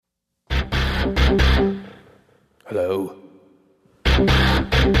Hello?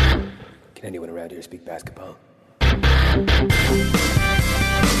 Can anyone around here speak basketball? There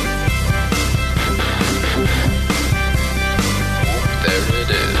it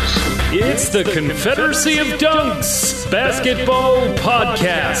is. It's the Confederacy of Dunks Basketball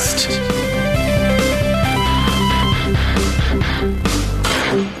Podcast.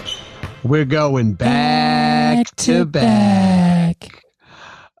 We're going back to back.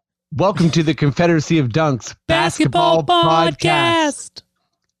 Welcome to the Confederacy of Dunks Basketball Podcast.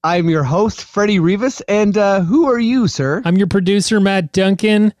 I'm your host, Freddie Rivas, and who are you, sir? I'm your producer, Matt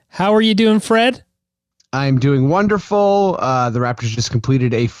Duncan. How are you doing, Fred? I'm doing wonderful. The Raptors just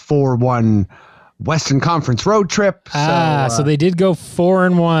completed a 4-1 Western Conference road trip. So they did go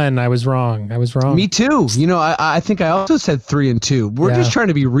 4-1. I was wrong. Me too. You know, I think I also said 3-2. We're just trying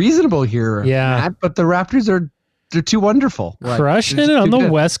to be reasonable here, Matt, but the Raptors they're too wonderful. Crushing it on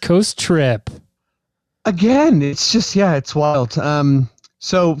the West Coast trip. Again, it's just, it's wild.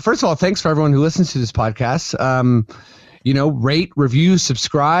 So first of all, thanks for everyone who listens to this podcast. Rate, review,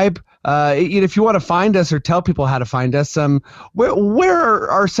 subscribe. If you want to find us or tell people how to find us, where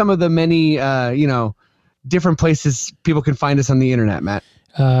are some of the many, different places people can find us on the internet, Matt?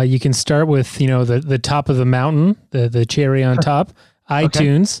 You can start with, the top of the mountain, the cherry on top.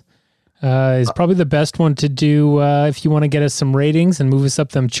 iTunes is probably the best one to do if you want to get us some ratings and move us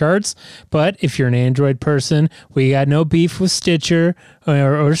up them charts. But if you're an Android person, we got no beef with Stitcher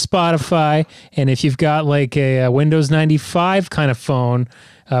or Spotify. And if you've got like a Windows 95 kind of phone,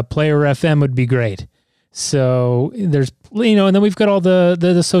 Player FM would be great. So there's, and then we've got all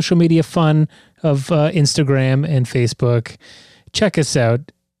the social media fun of Instagram and Facebook. Check us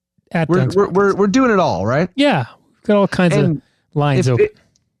out. We're doing it all, right? Yeah. We've got all kinds of lines open.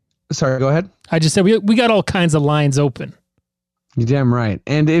 Sorry, go ahead. I just said we got all kinds of lines open. You're damn right.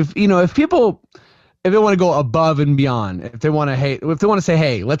 And if people, if they want to go above and beyond, if they want to say,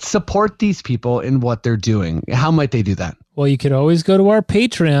 hey, let's support these people in what they're doing, how might they do that? Well, you could always go to our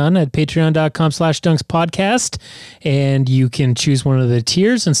Patreon at patreon.com/dunkspodcast, and you can choose one of the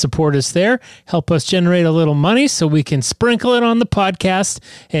tiers and support us there. Help us generate a little money so we can sprinkle it on the podcast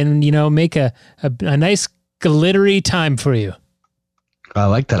and, make a nice glittery time for you. I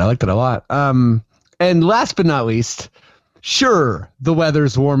like that. I like that a lot. And last but not least, sure, the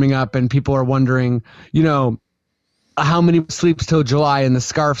weather's warming up and people are wondering, how many sleeps till July and the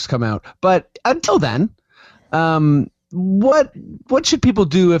scarves come out. But until then, what should people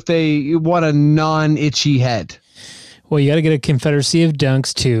do if they want a non-itchy head? Well, you got to get a Confederacy of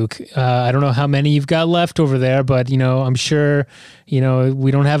Dunks toque. I don't know how many you've got left over there, but, I'm sure,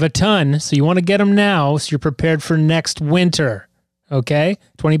 we don't have a ton. So you want to get them now so you're prepared for next winter. Okay?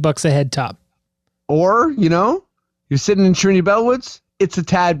 $20 a head top. Or, you're sitting in Trinity Bellwoods, it's a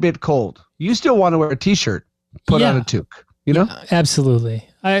tad bit cold. You still want to wear a t-shirt, put on a toque, Yeah, absolutely.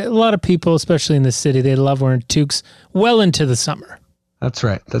 A lot of people, especially in the city, they love wearing toques well into the summer. That's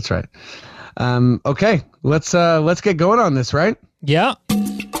right. Okay, let's get going on this, right? Yeah.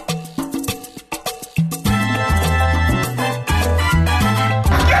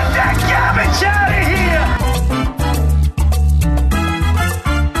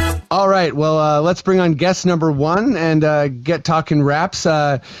 All right, well, let's bring on guest number one and get talking raps.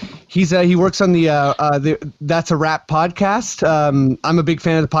 He works on the That's a Rap podcast. I'm a big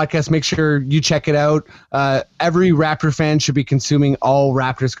fan of the podcast. Make sure you check it out. Every Raptor fan should be consuming all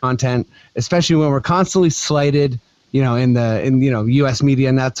Raptors content, especially when we're constantly slighted, in U.S. media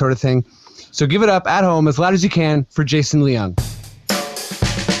and that sort of thing. So give it up at home as loud as you can for Jason Leung.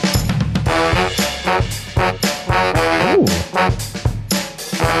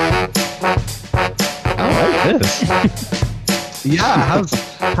 This. Yeah,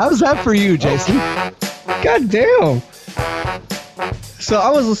 how's that for you, Jason? God damn. So I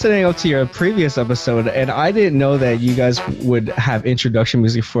was listening up to your previous episode, and I didn't know that you guys would have introduction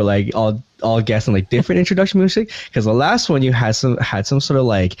music for like all guests and like different introduction music. Because the last one you had some sort of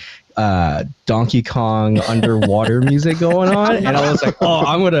like Donkey Kong underwater music going on, and I was like, oh,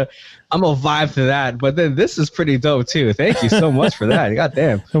 I'm gonna vibe to that. But then this is pretty dope too. Thank you so much for that. God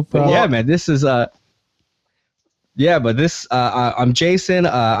damn. No problem. Yeah, man, this is I'm Jason.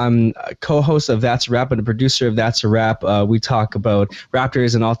 I'm a co-host of That's a Rap and a producer of That's a Rap. We talk about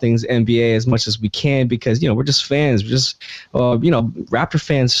Raptors and all things NBA as much as we can because, we're just fans. We're just, Raptor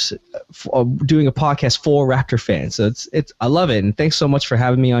fans doing a podcast for Raptor fans. So I love it. And thanks so much for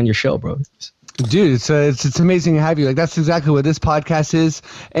having me on your show, bro. Dude, it's amazing to have you. Like, that's exactly what this podcast is.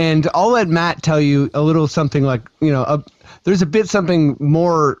 And I'll let Matt tell you a little something like, there's a bit something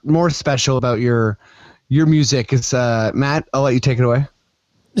more special about your music. It's Matt, I'll let you take it away.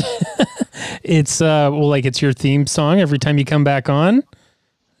 It's it's your theme song. Every time you come back on,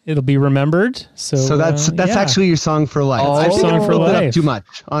 it'll be remembered. So that's actually your song for life. Oh, I think song I for built it up life. too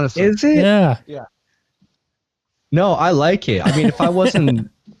much, honestly. Is it? Yeah. No, I like it. I mean, if I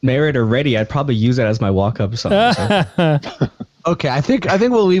wasn't married or ready, I'd probably use it as my walk-up song. So. Okay, I think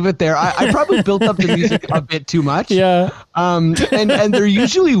we'll leave it there. I probably built up the music a bit too much. Yeah. And they're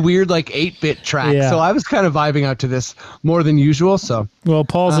usually weird, like 8-bit tracks. Yeah. So I was kind of vibing out to this more than usual. So Well,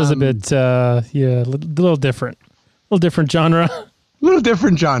 Paul's is a bit, a little different. A little different genre. little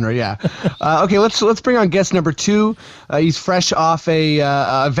different genre, yeah. Okay, let's bring on guest number 2. He's fresh off a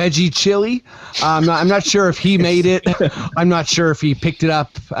veggie chili. I'm not sure if he made it. I'm not sure if he picked it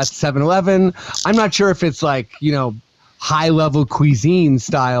up at 7-Eleven. I'm not sure if it's like, high-level cuisine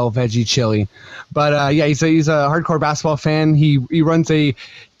style veggie chili. But he's a hardcore basketball fan. He runs a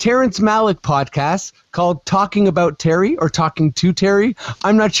Terrence Malick podcast called Talking About Terry or Talking to Terry.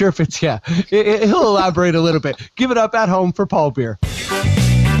 I'm not sure if it's, he'll elaborate a little bit. Give it up at home for Paul Beer.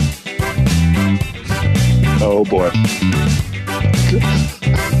 Oh boy.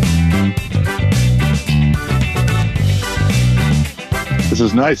 This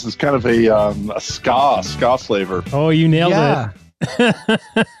is nice. It's kind of a ska flavor. Oh, you nailed it.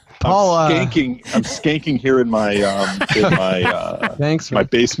 Paul, I'm skanking here in my thanks, my Rick.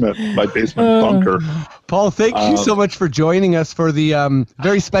 basement bunker. Paul, thank you so much for joining us for the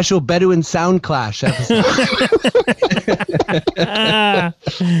very special Bedouin Sound Clash episode.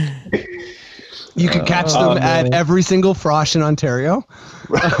 You can catch them at every single frosh in Ontario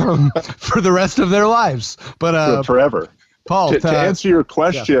for the rest of their lives. But Forever. Paul, To answer your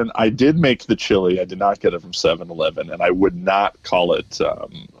question, I did make the chili. I did not get it from 7-Eleven, and I would not call it. How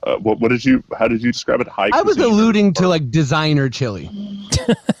did you describe it? High. I was cuisine alluding to like designer chili.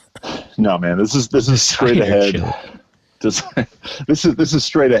 No, man, this is straight ahead. This is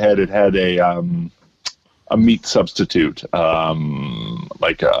straight ahead. It had a meat substitute,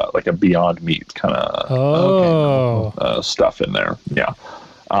 like a Beyond Meat kind of stuff in there. Yeah,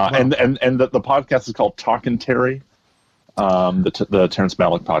 and the podcast is called Talkin' Terry. The Terrence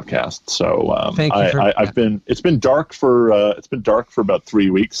Malick podcast. So Thank you it's been dark for about 3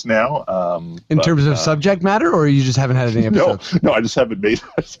 weeks now. In terms of subject matter, or you just haven't had any episodes? No, I just haven't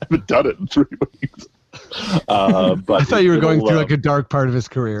done it in 3 weeks. But I thought you were going through like a dark part of his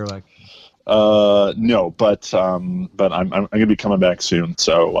career, like. No, but I'm gonna be coming back soon.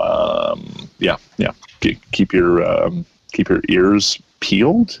 So keep your ears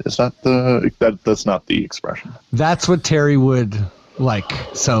peeled. Is that that's not the expression? That's what Terry would like.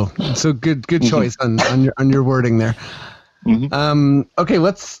 So good choice on your wording there. Mm-hmm. Okay,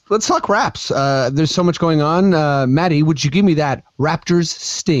 let's talk Raps. There's so much going on. Maddie, would you give me that Raptors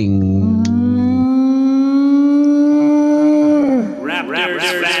sting?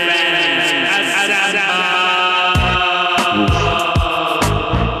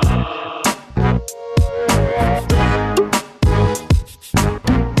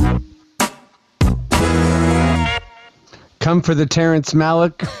 Come for the Terrence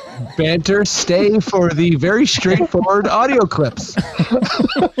Malick banter. Stay for the very straightforward audio clips.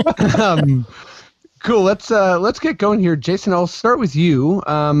 Cool. Let's get going here, Jason. I'll start with you.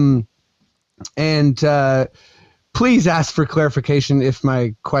 Please ask for clarification if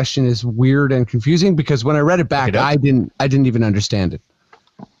my question is weird and confusing, because when I read it back, I didn't even understand it.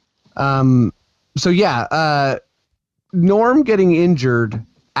 Norm getting injured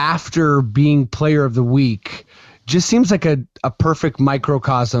after being Player of the Week just seems like a perfect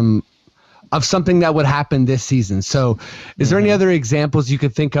microcosm of something that would happen this season. So is there any other examples you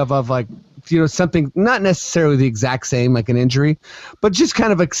could think of like, something not necessarily the exact same, like an injury, but just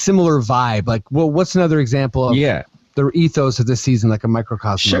kind of a similar vibe? Like, what's another example of the ethos of this season, like a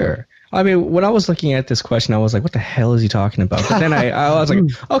microcosm? Sure. I mean, when I was looking at this question, I was like, what the hell is he talking about? But then I was like,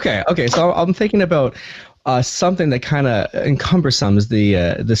 okay. So I'm thinking about something that kind of encumbersomes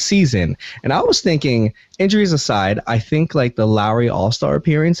the season. And I was thinking, injuries aside, I think like the Lowry All-Star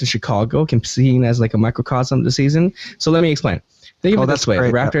appearance in Chicago can be seen as like a microcosm of the season. So let me explain. Think of it this way.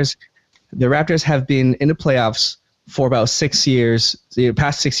 Great. The Raptors have been in the playoffs for about 6 years, the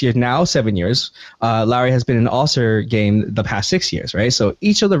past 6 years, now 7 years. Lowry has been in an All-Star game the past 6 years, right? So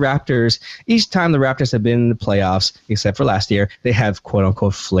each time the Raptors have been in the playoffs, except for last year, they have quote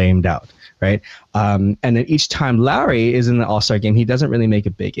unquote flamed out, right? And then each time Lowry is in the All-Star game, he doesn't really make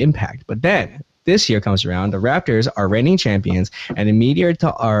a big impact. But then this year comes around, the Raptors are reigning champions, and the media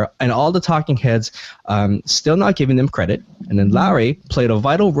and all the talking heads still not giving them credit. And then Lowry played a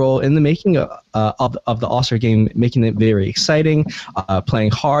vital role in the making of the All-Star game, making it very exciting,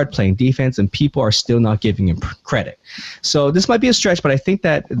 playing hard, playing defense, and people are still not giving him credit. So this might be a stretch, but I think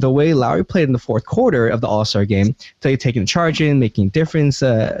that the way Lowry played in the fourth quarter of the All-Star game, taking charge in, making a difference,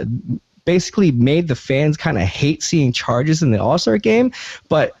 basically made the fans kind of hate seeing charges in the All-Star game.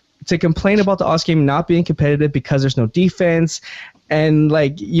 But to complain about the All-Star game not being competitive because there's no defense, and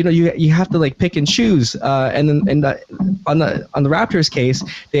like you have to like pick and choose. And then on the Raptors case,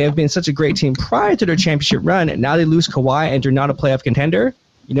 they have been such a great team prior to their championship run, and now they lose Kawhi and they're not a playoff contender.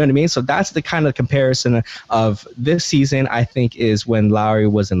 You know what I mean? So that's the kind of comparison of this season, I think, is when Lowry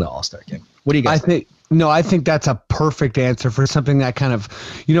was in the All-Star game. What do you guys think? I think that's a perfect answer for something that kind of,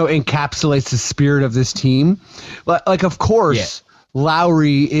 encapsulates the spirit of this team. Like, of course,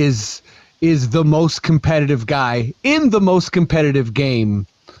 Lowry is the most competitive guy in the most competitive game,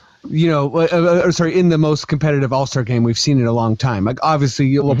 in the most competitive All-Star game we've seen in a long time. Like,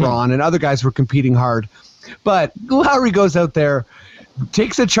 obviously, LeBron and other guys were competing hard. But Lowry goes out there,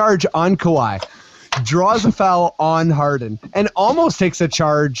 takes a charge on Kawhi, draws a foul on Harden, and almost takes a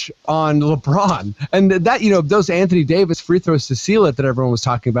charge on LeBron. And that, those Anthony Davis free throws to seal it that everyone was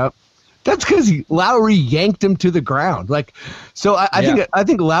talking about, that's because Lowry yanked him to the ground. Like, so I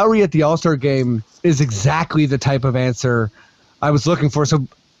think Lowry at the All-Star game is exactly the type of answer I was looking for. So,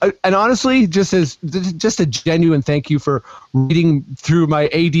 and honestly, just a genuine thank you for reading through my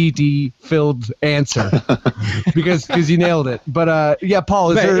ADD-filled answer because you nailed it. But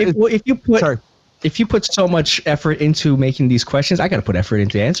Paul, if you put so much effort into making these questions, I got to put effort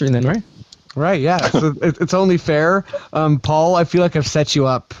into answering them, right? Right. Yeah. So it's only fair. Paul, I feel like I've set you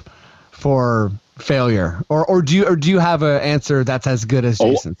up for failure, or do you have an answer that's as good as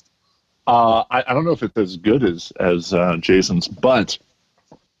Jason's? I don't know if it's as good as Jason's, but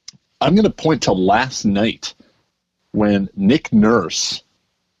I'm going to point to last night when Nick Nurse,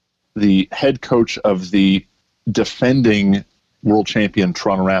 the head coach of the defending world champion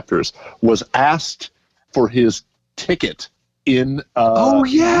Toronto Raptors, was asked for his ticket in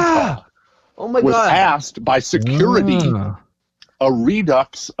Utah. Oh my God. Was asked by security a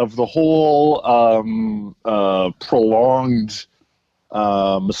redux of the whole prolonged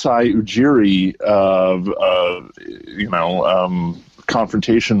Masai Ujiri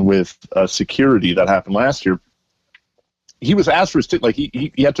confrontation with security that happened last year. He was asked for his ticket. Like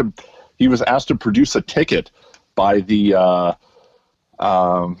he was asked to produce a ticket by the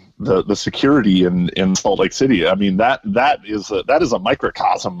security in Salt Lake City. I mean, that is a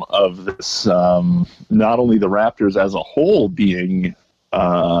microcosm of this. Not only the Raptors as a whole being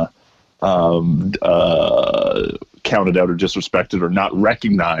counted out or disrespected or not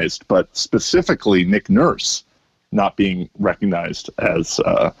recognized, but specifically Nick Nurse not being recognized as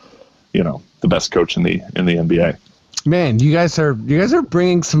the best coach in the NBA. Man, you guys are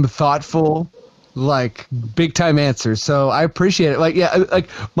bringing some thoughtful, like, big time answers. So I appreciate it.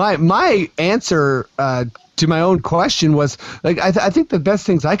 My answer to my own question was like I think the best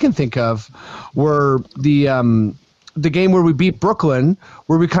things I can think of were the game where we beat Brooklyn,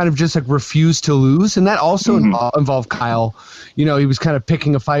 where we kind of just like refused to lose, and that also involved Kyle. He was kind of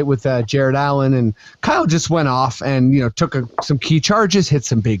picking a fight with Jared Allen, and Kyle just went off and took some key charges, hit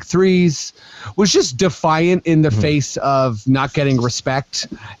some big threes, was just defiant in the face of not getting respect,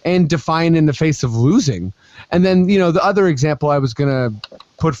 and defiant in the face of losing. And then the other example I was gonna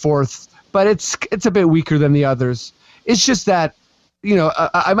put forth, but it's a bit weaker than the others. It's just that.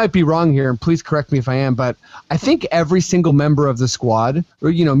 I might be wrong here, and please correct me if I am, but I think every single member of the squad,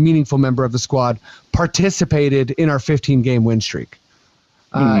 or meaningful member of the squad, participated in our 15-game win streak.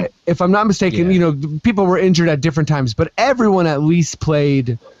 If I'm not mistaken, people were injured at different times, but everyone at least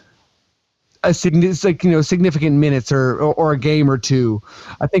played significant minutes or a game or two.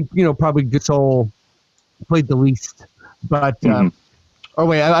 I think probably Gasol played the least, but oh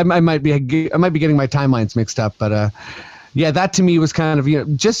wait, I might be getting my timelines mixed up, but. Yeah, that to me was kind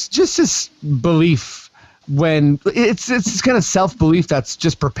of just this belief when it's this kind of self-belief that's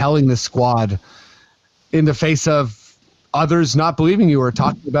just propelling the squad in the face of others not believing you or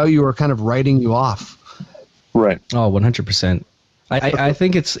talking about you or kind of writing you off. Right. Oh, 100%. I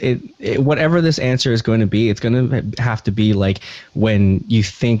think it's whatever this answer is going to be, it's going to have to be like when you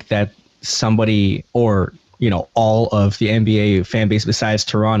think that somebody or all of the NBA fan base besides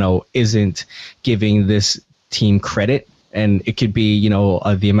Toronto isn't giving this team credit. And it could be,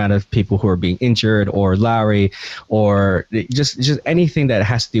 the amount of people who are being injured or Lowry or just anything that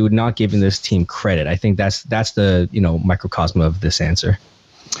has to do with not giving this team credit. I think that's the, microcosm of this answer.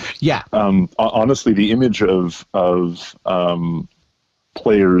 Yeah. Honestly, the image of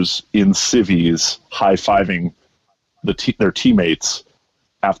players in civvies high-fiving their teammates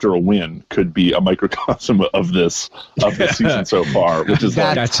after a win could be a microcosm of this season so far, which is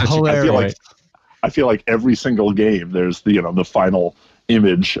that's hilarious. I feel like every single game there's the final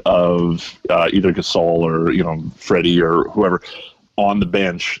image of either Gasol or Freddie or whoever on the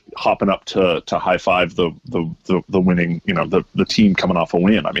bench hopping up to high five the winning the team coming off a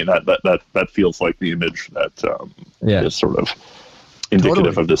win. I mean that feels like the image that is sort of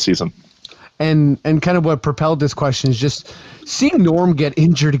indicative of this season. And kind of what propelled this question is just seeing Norm get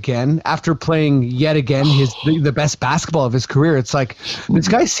injured again after playing yet again the best basketball of his career. It's like this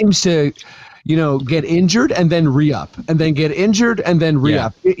guy seems to get injured and then re-up, and then get injured and then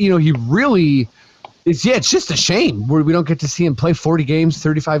re-up. Yeah. He really is. Yeah, it's just a shame where we don't get to see him play 40 games,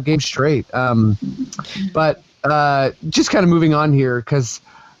 35 games straight. But just kind of moving on here, because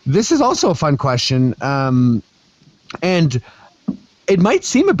this is also a fun question. And it might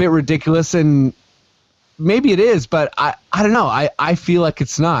seem a bit ridiculous, and maybe it is, but I don't know. I feel like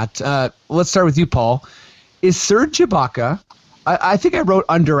it's not. Let's start with you, Paul. Is Serge Ibaka, I think I wrote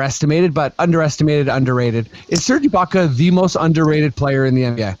underestimated, but underestimated, underrated. Is Serge Ibaka the most underrated player in the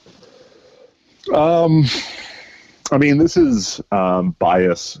NBA? I mean, this is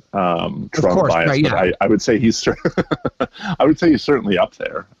bias, Toronto bias, right, yeah. But I would say he's certainly up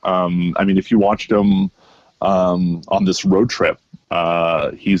there. I mean, if you watched him on this road trip,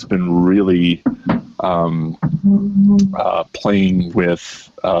 he's been really playing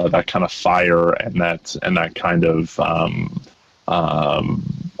with that kind of fire and that kind of on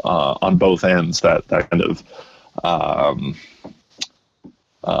both ends, that kind of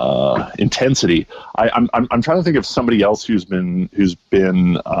intensity. I'm trying to think of somebody else who's been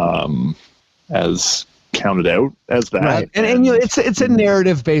as counted out as that. Right. And it's a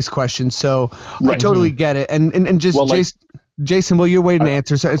narrative based question, so right. I totally get it. And just Jason, while you're waiting to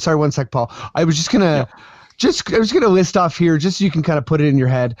answer, sorry, one sec, Paul. I was just gonna list off here, just so you can kind of put it in your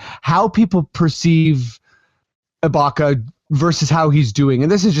head, how people perceive Ibaka versus how he's doing.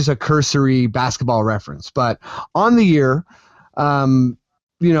 And this is just a cursory basketball reference, but on the year, per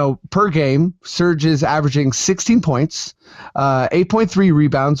game, Serge is averaging 16 points, 8.3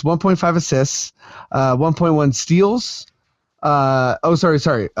 rebounds, 1.5 assists, 1.1 steals.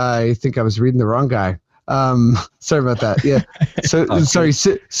 Sorry. I think I was reading the wrong guy. Sorry about that. Yeah. So sorry.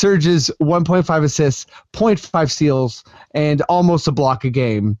 Serge's 1.5 assists, 0.5 steals, and almost a block a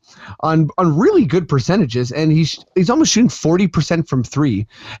game on really good percentages. And he's almost shooting 40% from three.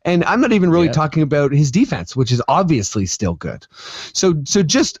 And I'm not even really talking about his defense, which is obviously still good. So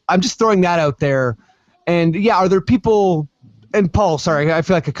I'm just throwing that out there. And yeah, are there people? And Paul, sorry, I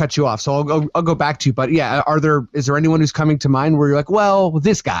feel like I cut you off, so I'll go back to you. But yeah, is there anyone who's coming to mind where you're like, well,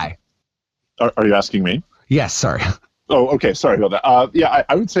 this guy? Are you asking me? Yes, sorry. Oh, okay. Sorry about that.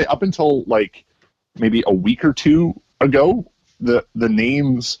 I would say up until like maybe a week or two ago, the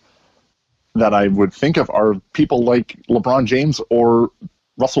names that I would think of are people like LeBron James or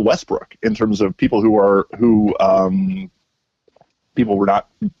Russell Westbrook, in terms of people who people were not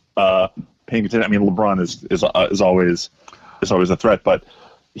paying attention. I mean, LeBron is always a threat, but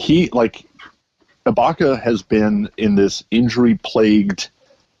Ibaka has been in this injury-plagued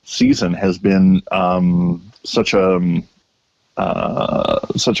season, has been such a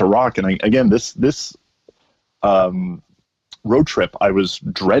rock. And again, this road trip I was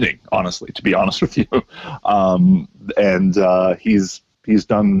dreading, honestly, to be honest with you. And he's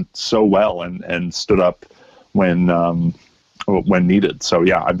done so well and stood up when needed. So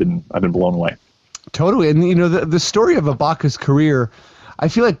yeah, I've been blown away. Totally. And the story of Ibaka's career, I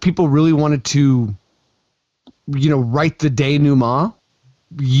feel like people really wanted to write the denouement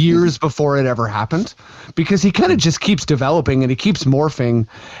years before it ever happened, because he kind of just keeps developing and he keeps morphing.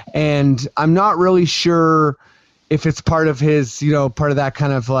 And I'm not really sure if it's part of his, part of that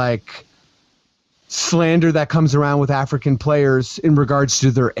kind of like slander that comes around with African players in regards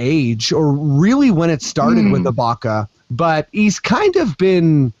to their age, or really when it started with Ibaka. But he's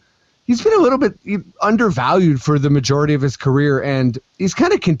been a little bit undervalued for the majority of his career, and he's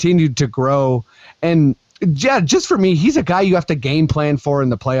kind of continued to grow. And yeah, just for me, he's a guy you have to game plan for in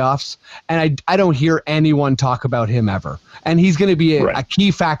the playoffs, and I don't hear anyone talk about him ever. And he's going to be a key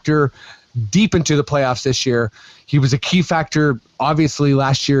factor deep into the playoffs this year. He was a key factor, obviously,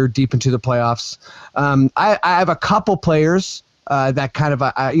 last year deep into the playoffs. I have a couple players that kind of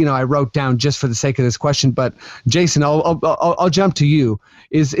I wrote down just for the sake of this question. But Jason, I'll jump to you.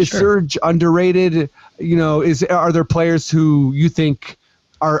 Is Serge underrated? Are there players who you think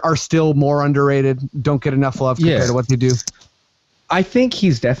are still more underrated, don't get enough love compared to what they do? I think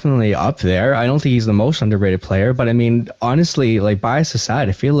he's definitely up there. I don't think he's the most underrated player, but I mean, honestly, like bias aside,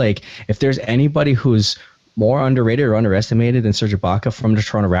 I feel like if there's anybody who's more underrated or underestimated than Serge Ibaka from the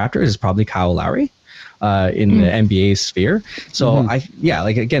Toronto Raptors, is probably Kyle Lowry in the NBA sphere. So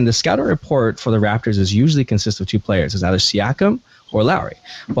like again, the scouting report for the Raptors is usually consists of two players. It's either Siakam or Lowry.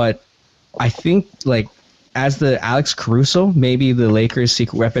 But I think like as the Alex Caruso, maybe the Lakers'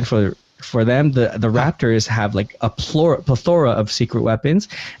 secret weapon for them, the Raptors have like a plethora of secret weapons,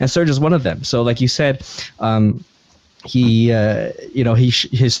 and Serge is one of them. So like you said, his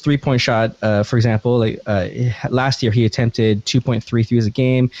 3-point shot, for example, last year he attempted 2.3 threes a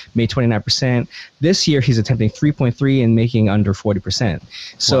game, made 29%. This year he's attempting 3.3 and making under 40%.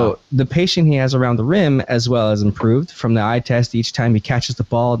 So the patience he has around the rim as well as improved from the eye test each time he catches the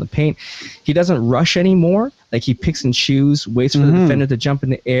ball in the paint. He doesn't rush anymore. Like he picks and chooses, waits for the defender to jump in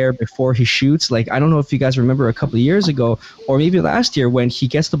the air before he shoots. Like I don't know if you guys remember a couple of years ago or maybe last year when he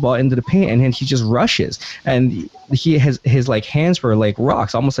gets the ball into the paint and then he just rushes. And he has his like hands were like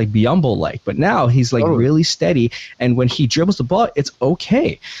rocks, almost like Biyombo like. But now he's like really steady, and when he dribbles the ball, it's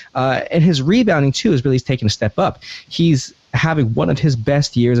okay. And his rebounding too is really taking a step up. He's having one of his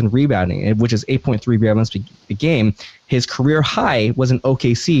best years in rebounding, which is 8.3 rebounds a game. His career high was in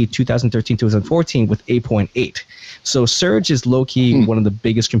OKC 2013-2014 with 8.8. So Serge is low-key one of the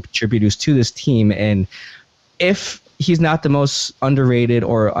biggest contributors to this team. And if he's not the most underrated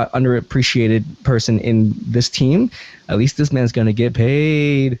or underappreciated person in this team, at least this man's going to get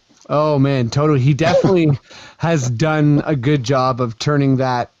paid. Oh, man, totally. He definitely has done a good job of turning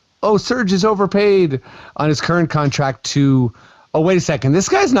that, Serge is overpaid on his current contract to, wait a second, this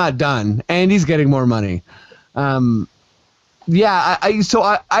guy's not done, and he's getting more money. I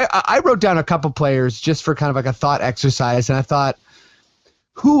wrote down a couple players just for kind of like a thought exercise, and I thought,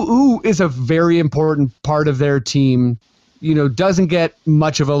 who is a very important part of their team, doesn't get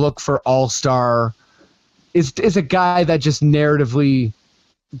much of a look for all-star, is a guy that just narratively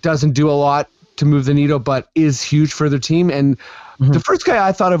doesn't do a lot to move the needle, but is huge for their team. And the first guy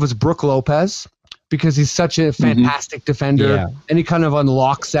I thought of was Brook Lopez, because he's such a fantastic defender, and he kind of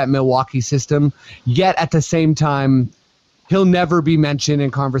unlocks that Milwaukee system. Yet at the same time, he'll never be mentioned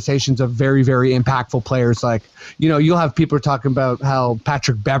in conversations of very, very impactful players. Like, you'll have people talking about how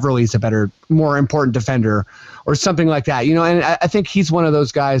Patrick Beverley's a better, more important defender or something like that. And I think he's one of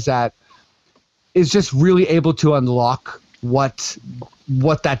those guys that is just really able to unlock what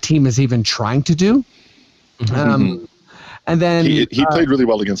that team is even trying to do. And then he played really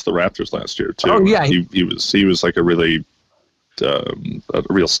well against the Raptors last year too. Oh yeah, he was like a really a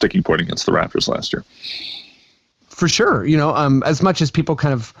real sticking point against the Raptors last year. For sure, as much as people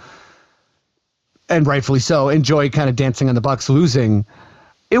kind of, and rightfully so, enjoy kind of dancing on the Bucks losing,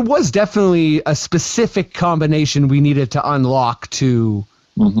 it was definitely a specific combination we needed to unlock to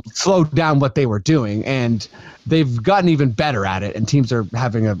slow down what they were doing, and they've gotten even better at it, and teams are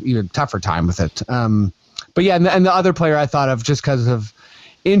having a even tougher time with it. But yeah, and the other player I thought of just because of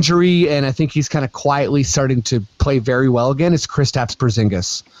injury, and I think he's kind of quietly starting to play very well again, is Kristaps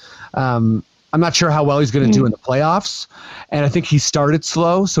Porzingis. I'm not sure how well he's going to do in the playoffs, and I think he started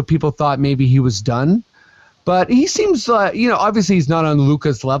slow, so people thought maybe he was done. But he seems, obviously he's not on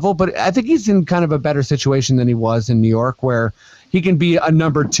Luka's level, but I think he's in kind of a better situation than he was in New York, where he can be a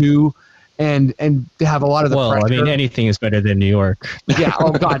number two and have a lot of the pressure. I mean, anything is better than New York. Yeah.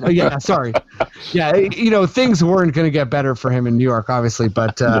 Oh God. Yeah. Sorry. Yeah. Things weren't going to get better for him in New York, obviously,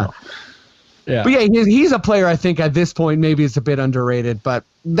 but yeah. But yeah, he's a player I think at this point maybe is a bit underrated, but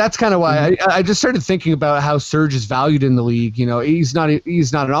that's kind of why I just started thinking about how Serge is valued in the league. He's not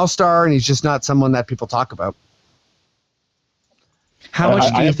an all-star, and he's just not someone that people talk about. How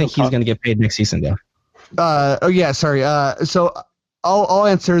much do you think he's going to get paid next season, though? So I'll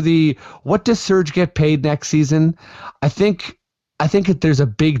answer what does Serge get paid next season? I think that there's a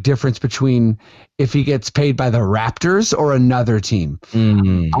big difference between if he gets paid by the Raptors or another team.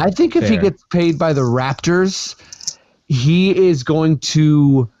 I think if he gets paid by the Raptors, he is going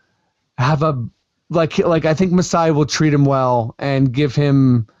to have I think Masai will treat him well and give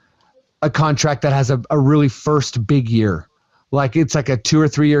him a contract that has a really first big year. Like it's like a 2 or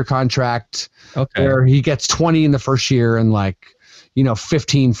 3 year contract where he gets 20 in the first year and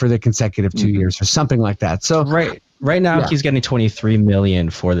 15 for the consecutive 2 years or something like that. So right now he's getting $23 million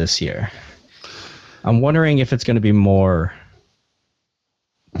for this year. I'm wondering if it's going to be more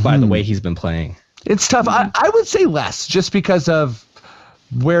by the way he's been playing. It's tough. I would say less, just because of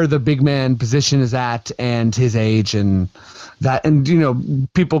where the big man position is at and his age and that,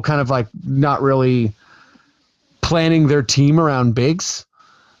 and people kind of like not really planning their team around bigs.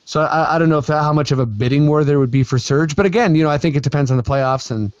 So I don't know if how much of a bidding war there would be for Serge, but again, I think it depends on the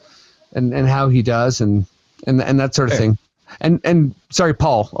playoffs and how he does and that sort of thing. And sorry,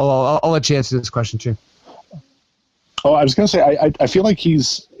 Paul, I'll let you answer this question too. Oh, I was going to say, I feel like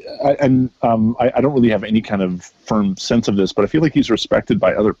he's, I don't really have any kind of firm sense of this, but I feel like he's respected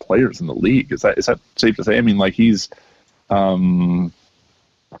by other players in the league. Is that safe to say? I mean, like he's, are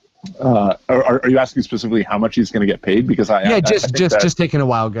you asking specifically how much he's going to get paid? Because just taking a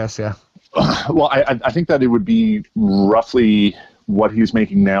wild guess, yeah. Well, I think that it would be roughly what he's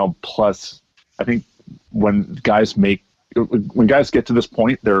making now, plus I think when guys get to this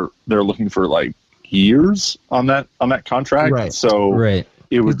point, they're looking for like years on that contract. Right. So right.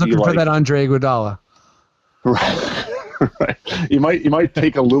 It would he's looking be for like that Andre Iguodala. Right. You might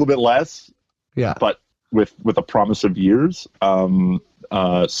take a little bit less. Yeah. But with a promise of years.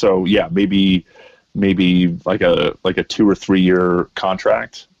 So yeah, maybe like a 2 or 3 year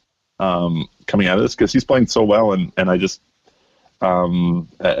contract coming out of this, because he's playing so well, and I just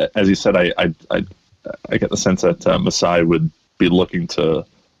as you said, I get the sense that Masai would be looking to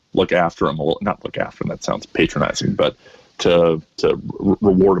look after him not look after him, that sounds patronizing, but to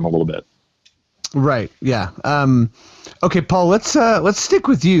reward him a little bit. Right. Yeah. Okay, Paul, let's stick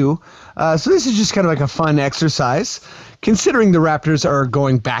with you. So this is just kind of like a fun exercise. Considering the Raptors are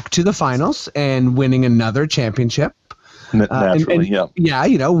going back to the finals and winning another championship. Naturally, yeah.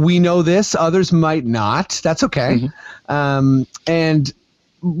 Yeah, we know this. Others might not. That's okay. Mm-hmm. And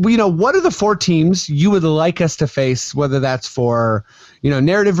what are the 4 teams you would like us to face, whether that's for,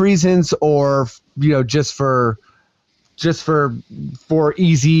 narrative reasons or, just for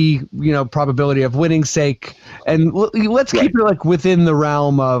easy, probability of winning sake. And let's keep it like within the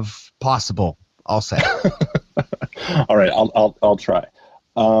realm of possible, I'll say. All right, I'll try.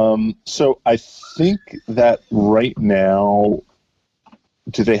 So I think that right now,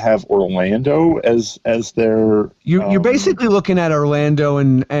 do they have Orlando as their? You're basically looking at Orlando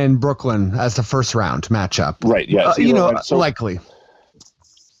and Brooklyn as the first round matchup, right? Yeah, likely.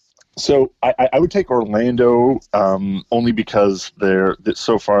 So I would take Orlando only because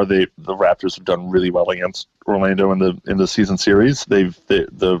so far the Raptors have done really well against Orlando in the season series.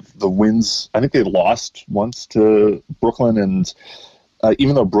 The wins, I think they lost once to Brooklyn, and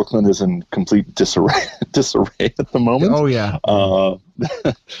even though Brooklyn is in complete disarray at the moment. Oh yeah.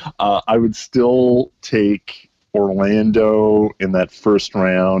 I would still take Orlando in that first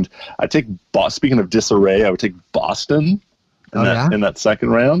round. Speaking of disarray, I would take Boston in that second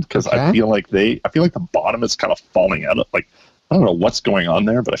round, because I feel like the bottom is kind of falling out of, like, I don't know what's going on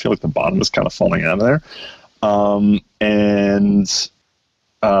there, but I feel like the bottom is kind of falling out of there. I mean,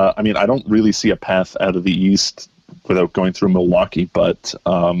 I don't really see a path out of the East without going through Milwaukee, but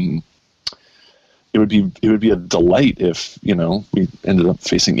it would be a delight if we ended up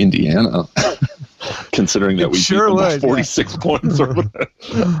facing Indiana, considering that we beat them by 46 points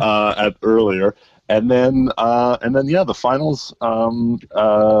at earlier. And then the finals. I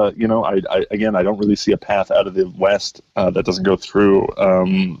don't really see a path out of the West that doesn't go through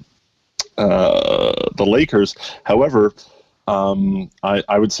the Lakers. However,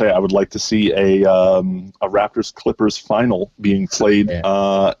 I would say I would like to see a Raptors Clippers final being played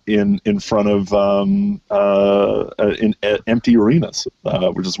in front of in empty arenas,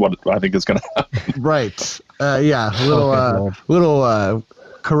 which is what I think is going to happen. Right. Yeah. A little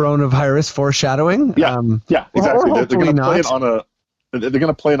coronavirus foreshadowing. Yeah. Exactly. They're going to play it on a. They're going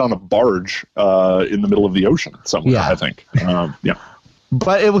to play it on a barge in the middle of the ocean somewhere. Yeah. I think. Yeah.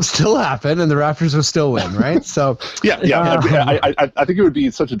 But it will still happen, and the Raptors will still win, right? So yeah. I think it would be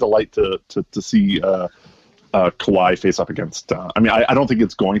such a delight to see Kawhi face up against. I mean, I don't think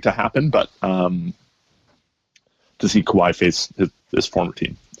it's going to happen, but to see Kawhi face his former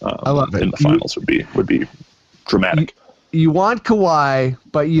team I love it. In the finals would be dramatic. You want Kawhi,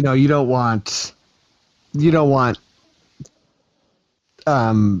 but you don't want.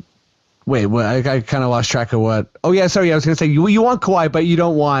 Wait, what? I kind of lost track of what. Oh yeah, sorry. I was going to say you want Kawhi, but you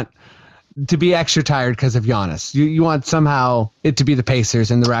don't want to be extra tired because of Giannis. You want somehow it to be the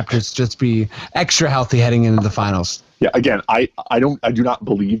Pacers and the Raptors just be extra healthy heading into the finals. Yeah. Again, I do not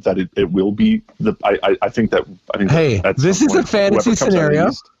believe that it will be the. I think that. Hey, this is a fantasy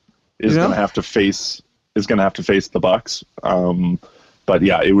scenario. Is going to have to face the Bucks. But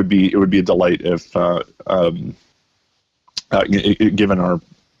yeah, it would be a delight if, given our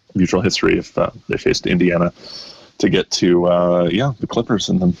mutual history, if they faced Indiana, to get to the Clippers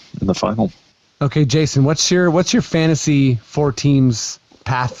in the final. Okay, Jason, what's your fantasy 4 teams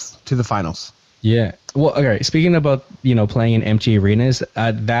path to the finals? Yeah. Well, okay. Speaking about playing in empty arenas,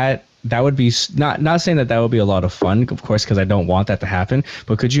 that would be not saying that would be a lot of fun, of course, because I don't want that to happen.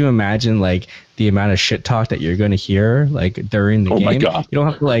 But could you imagine like the amount of shit talk that you're going to hear like during the game? My God. You don't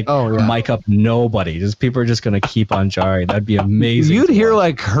have to mic up nobody. Just people are just going to keep on jarring. That'd be amazing. You'd hear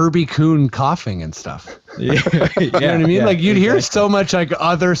like Herbie Kuhn coughing and stuff. Yeah. You know what I mean? Yeah, like you'd hear exactly. so much like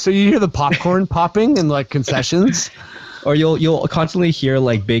so you hear the popcorn popping and like concessions. Or you'll constantly hear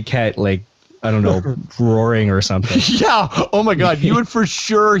like Big Cat like, I don't know, roaring or something. Yeah. Oh my God. You would for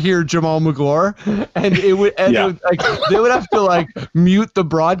sure hear Jamal McGlure, and it would, and it would, like they would have to like mute the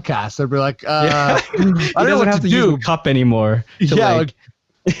broadcast. They'd be like, I don't know what have to to use do. the cup anymore. To,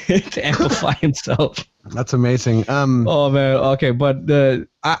 to amplify himself. That's amazing. Oh man, okay, but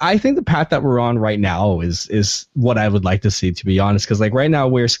I think the path that we're on right now is what I would like to see, to be honest, because like right now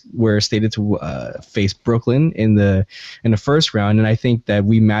we're stated to face Brooklyn in the first round, and I think that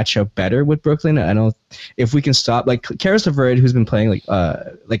we match up better with Brooklyn. I don't if we can stop like Karis LeVert, who's been playing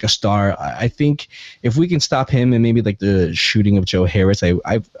like a star. I think if we can stop him and maybe like the shooting of Joe Harris,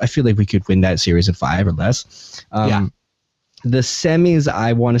 I feel like we could win that series in 5 or less. Yeah. The semis,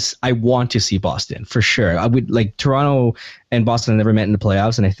 I want to see Boston for sure. I would like Toronto and Boston never met in the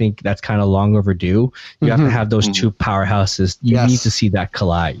playoffs, and I think that's kind of long overdue. You have to have those two powerhouses. You need to see that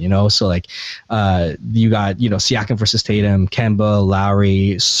collide, So like, you got Siakam versus Tatum, Kemba,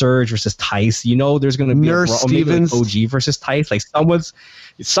 Lowry, Serge versus Tice. There's going to be Nurse Stevens, like OG versus Tice. Like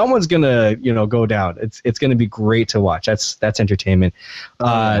someone's gonna go down. It's gonna be great to watch. That's entertainment.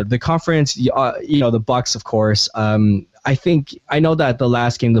 The conference, the Bucks, of course. I know that the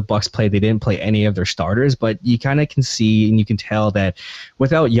last game the Bucks played, they didn't play any of their starters, but you kind of can see and you can tell that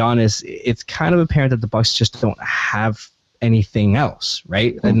without Giannis, it's kind of apparent that the Bucks just don't have anything else,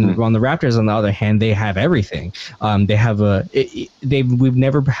 right? And on the Raptors, on the other hand, they have everything. They have we've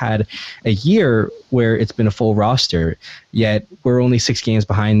never had a year where it's been a full roster, yet we're only 6 games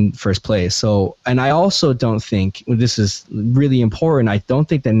behind first place. So, and I also don't think, this is really important, I don't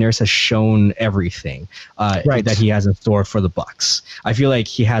think that Nurse has shown everything that he has in store for the Bucks. I feel like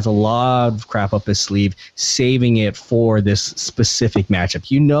he has a lot of crap up his sleeve, saving it for this specific matchup.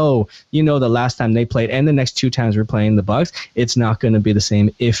 The last time they played and the next 2 times we're playing the Bucks, it's not going to be the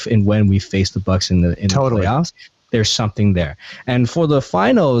same if and when we face the Bucks in the playoffs. There's something there. And for the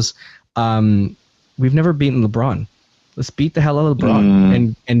finals, we've never beaten LeBron. Let's beat the hell out of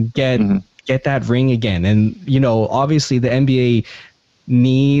LeBron and get that ring again. And obviously the NBA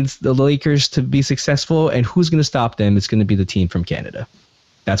needs the Lakers to be successful, and who's going to stop them? It's going to be the team from Canada.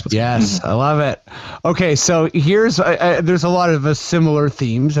 That's what's I love it. Okay, so here's there's a lot of similar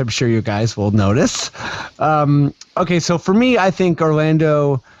themes. I'm sure you guys will notice. Okay, so for me, I think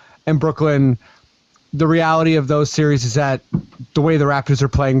Orlando and Brooklyn, the reality of those series is that the way the Raptors are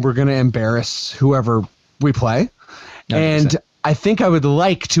playing, we're going to embarrass whoever we play. 100%. And I think I would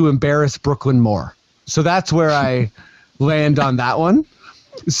like to embarrass Brooklyn more. So that's where I land on that one.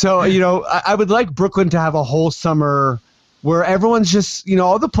 So, I would like Brooklyn to have a whole summer where everyone's just,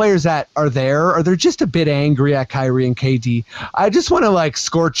 all the players that are there, or they're just a bit angry at Kyrie and KD. I just want to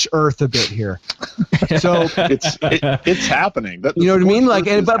scorch earth a bit here. So it's happening. You know what I mean? Like,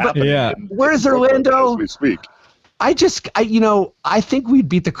 but yeah. Where's Orlando? As we speak. I think we'd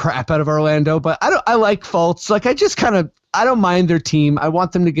beat the crap out of Orlando, but I like Fultz. Like, I don't mind their team. I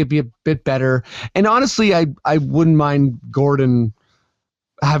want them to be a bit better. And honestly, I wouldn't mind Gordon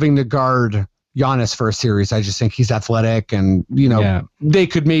having to guard Giannis for a series. I just think he's athletic, and they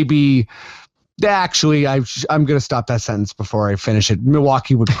could maybe. Actually, I'm going to stop that sentence before I finish it.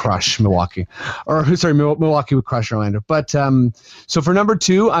 Milwaukee would crush Milwaukee, Milwaukee would crush Orlando. But so for number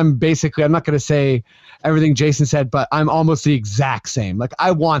 2, I'm not going to say everything Jason said, but I'm almost the exact same. Like,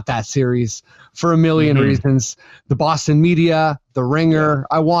 I want that series for a million reasons. The Boston media, the Ringer,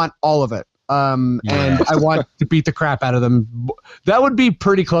 I want all of it. And I want to beat the crap out of them. That would be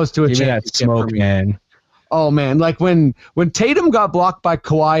pretty close to a championship. That smoke, man. Oh man, like when Tatum got blocked by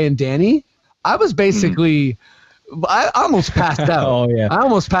Kawhi and Danny, I was basically, I almost passed out. Oh yeah, I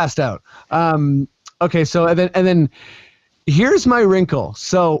almost passed out. Okay, so and then here's my wrinkle.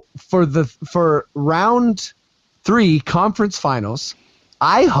 So for round 3 conference finals,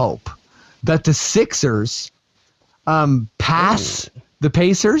 I hope that the Sixers pass the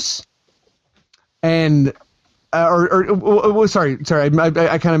Pacers. And sorry,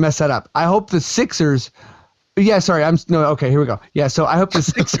 I kind of messed that up. I hope the Sixers. Yeah, sorry. Okay, here we go. Yeah, so I hope the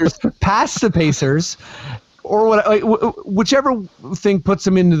Sixers pass the Pacers, or whichever thing puts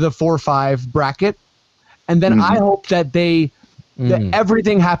them into the 4-5 bracket, and then I hope that that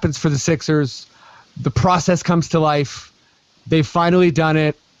everything happens for the Sixers. The process comes to life. They've finally done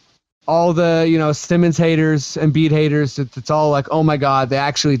it. all the, Simmons haters and Embiid haters, it's all like, oh my God, they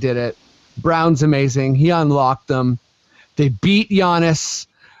actually did it. Brown's amazing. He unlocked them. They beat Giannis.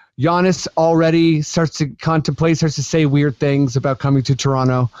 Giannis already starts to say weird things about coming to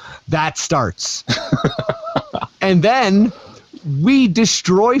Toronto. That starts. And then we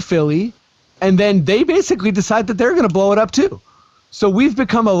destroy Philly, and then they basically decide that they're going to blow it up too. So we've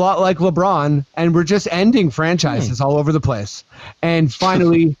become a lot like LeBron, and we're just ending franchises all over the place. And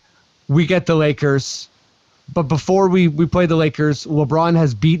finally, we get the Lakers. But before we play the Lakers, LeBron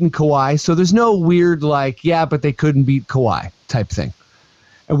has beaten Kawhi. So there's no weird like, yeah, but they couldn't beat Kawhi type thing.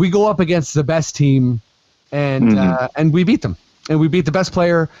 And we go up against the best team, and we beat them. And we beat the best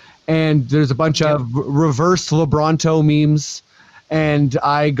player, and there's a bunch of reverse LeBronto memes, and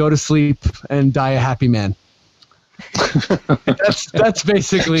I go to sleep and die a happy man. That's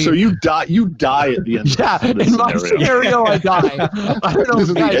basically. So you die at the end. Yeah, of this in my scenario, I die. I don't know, This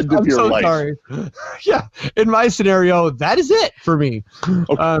is the guys, end of I'm your so life. sorry. Yeah, in my scenario, that is it for me.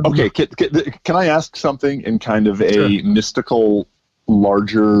 Okay, can I ask something in kind of a mystical,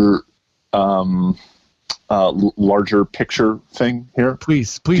 larger picture thing here?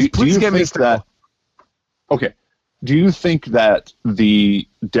 Please Do you get me think that? Okay, do you think that the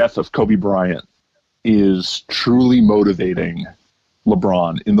death of Kobe Bryant is truly motivating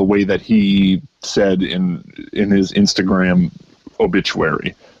LeBron in the way that he said in his Instagram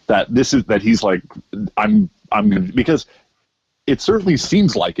obituary, that he's like, I'm gonna, because it certainly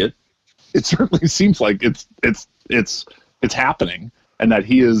seems like it. It certainly seems like it's happening, and that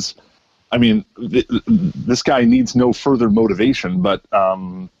he is. I mean, this guy needs no further motivation, but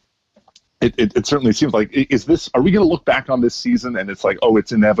it certainly seems like, are we going to look back on this season and it's like, oh,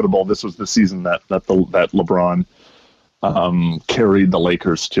 it's inevitable. This was the season that LeBron carried the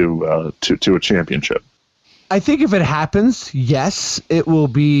Lakers to a championship. I think if it happens, yes, it will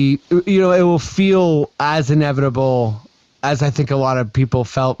be, it will feel as inevitable as I think a lot of people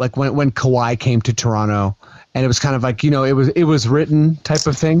felt like when Kawhi came to Toronto, and it was kind of like, it was written type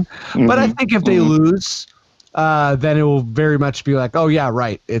of thing. Mm-hmm. But I think if they lose, then it will very much be like, oh yeah,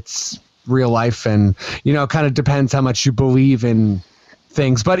 right. It's real life, and it kind of depends how much you believe in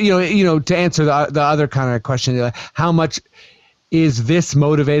things. But to answer the other kind of question, how much is this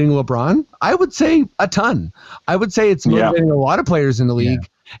motivating LeBron? I would say a ton. I would say it's motivating a lot of players in the league,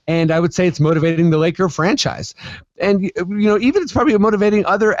 and I would say it's motivating the Laker franchise, and even it's probably motivating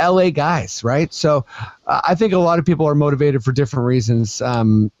other LA guys, right? So I think a lot of people are motivated for different reasons,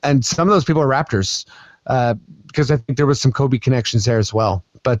 and some of those people are Raptors, because I think there was some Kobe connections there as well.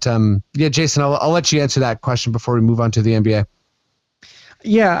 But Jason, I'll let you answer that question before we move on to the NBA.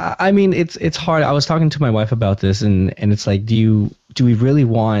 Yeah, I mean, it's hard. I was talking to my wife about this, and it's like, do we really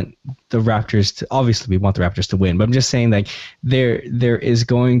want the Raptors to? Obviously, we want the Raptors to win, but I'm just saying, like, there is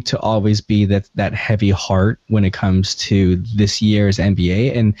going to always be that heavy heart when it comes to this year's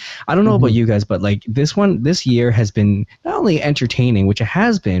NBA. And I don't know about you guys, but like this year has been not only entertaining, which it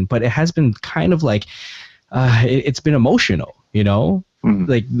has been, but it has been kind of like it's been emotional,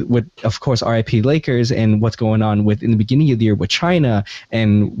 like with, of course, RIP Lakers, and what's going on in the beginning of the year with China,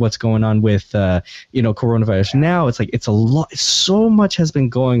 and what's going on with coronavirus now. It's like it's a lot. So much has been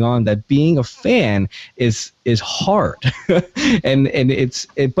going on that being a fan is hard, and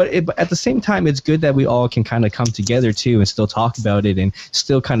but at the same time, it's good that we all can kind of come together too and still talk about it and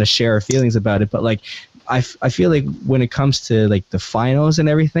still kind of share our feelings about it. But like I feel like when it comes to like the finals and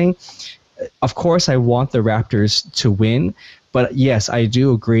everything, of course I want the Raptors to win. But yes, I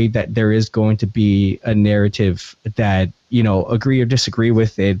do agree that there is going to be a narrative that, agree or disagree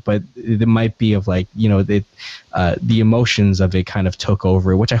with it, but it might be of like, the emotions of it kind of took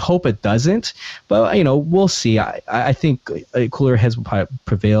over, which I hope it doesn't. But, we'll see. I think cooler heads will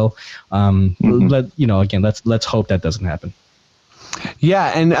prevail. Again, let's hope that doesn't happen.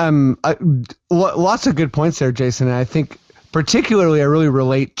 Yeah, and lots of good points there, Jason. And I think particularly I really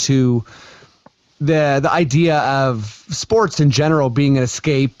relate to the idea of sports in general being an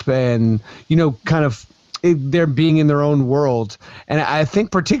escape, and kind of they're being in their own world. And I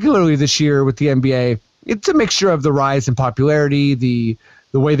think particularly this year with the NBA, it's a mixture of the rise in popularity, the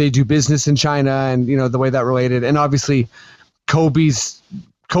way they do business in China, and the way that related, and obviously Kobe's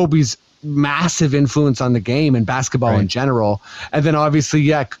massive influence on the game and basketball in general, and then obviously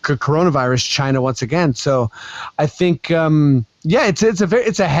coronavirus, China once again. So I think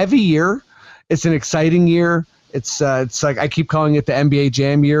it's a heavy year. It's an exciting year. It's like I keep calling it the NBA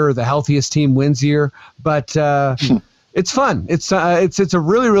Jam year, or the healthiest team wins year. But it's fun. It's a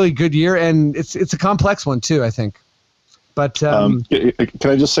really, really good year, and it's a complex one too, I think. But can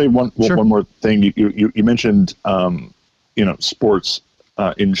I just say one more thing? You mentioned sports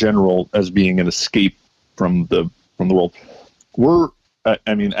in general as being an escape from the world. We're,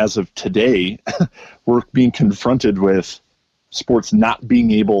 I mean, as of today, we're being confronted with sports not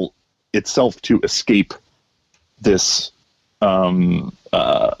being able itself to escape this current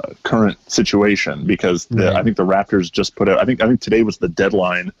situation, because I think the Raptors just put out, I think today was the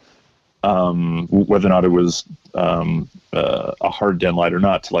deadline, whether or not it was a hard deadline or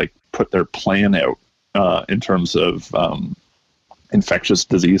not, to like put their plan out in terms of infectious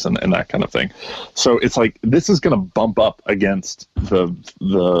disease and that kind of thing. So it's like, this is going to bump up against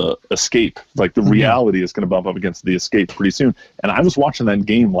the escape. Like the reality is going to bump up against the escape pretty soon. And I was watching that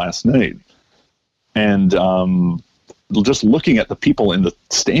game last night, and just looking at the people in the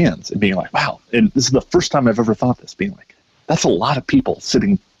stands and being like, wow. And this is the first time I've ever thought this, being like, that's a lot of people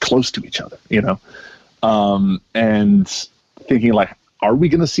sitting close to each other, you know? And thinking like, are we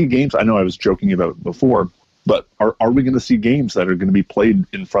going to see games? I know I was joking about it before, but are we going to see games that are going to be played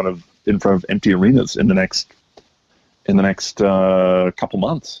in front of empty arenas in the next couple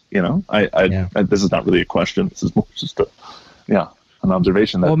months? You know, this is not really a question. This is more just an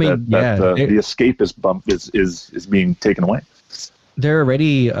observation that, the escape is being taken away. They're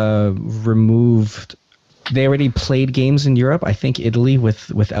already removed. They already played games in Europe. I think Italy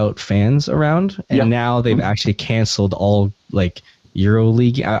without fans around, and now they've actually canceled all like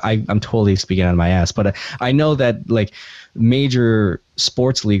EuroLeague. I'm totally speaking out of my ass, but I know that like major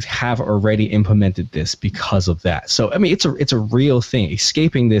sports leagues have already implemented this because of that. So I mean, it's a real thing.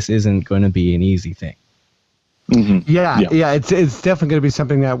 Escaping this isn't going to be an easy thing. Mm-hmm. Yeah. It's definitely going to be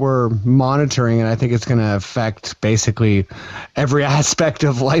something that we're monitoring, and I think it's going to affect basically every aspect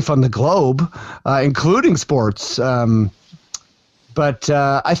of life on the globe, including sports. But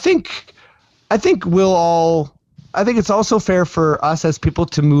I think it's also fair for us as people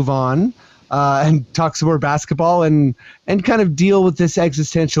to move on and talk some more basketball and kind of deal with this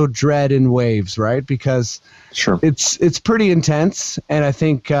existential dread in waves, right? Because it's pretty intense, and I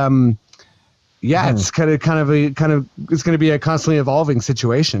think it's it's going to be a constantly evolving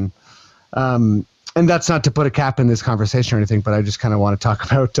situation. And that's not to put a cap in this conversation or anything, but I just kind of want to talk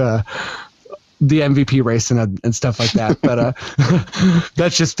about the MVP race and stuff like that. But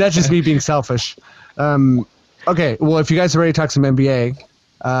that's just me being selfish. Okay, well, if you guys are ready to talk some NBA,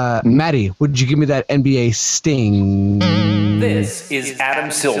 Maddie, would you give me that NBA sting? This is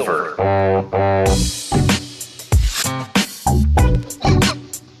Adam Silver.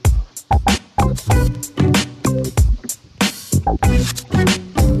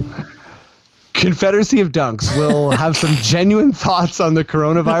 Confederacy of Dunks will have some genuine thoughts on the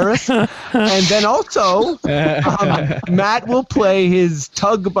coronavirus. And then also, Matt will play his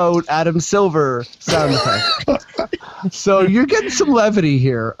tugboat Adam Silver sound effect. So you're getting some levity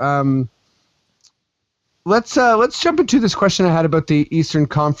here. Let's jump into this question I had about the Eastern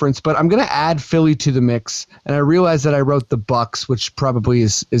Conference, but I'm going to add Philly to the mix, and I realize that I wrote the Bucks, which probably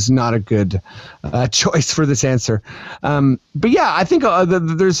is not a good choice for this answer. But yeah, I think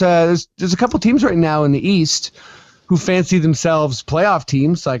there's a couple teams right now in the East who fancy themselves playoff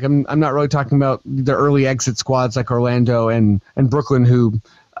teams. Like I'm not really talking about the early exit squads like Orlando and Brooklyn, who,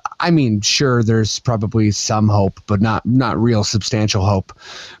 I mean, sure, there's probably some hope, but not real substantial hope.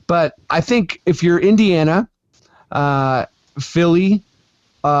 But I think if you're Indiana, Philly,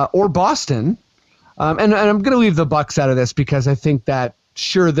 or Boston, and I'm going to leave the Bucks out of this because I think that,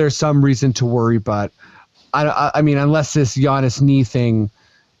 sure, there's some reason to worry, but I mean, unless this Giannis knee thing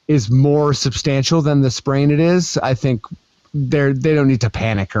is more substantial than the sprain it is, I think they don't need to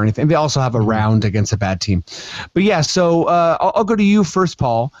panic or anything. They also have a round against a bad team. But yeah, so I'll go to you first,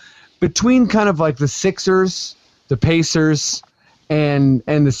 Paul. Between kind of like the Sixers, the Pacers, and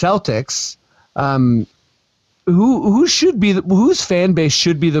the Celtics, whose fan base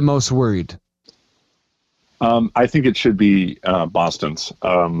should be the most worried? I think it should be Boston's.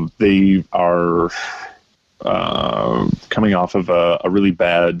 They are coming off of a really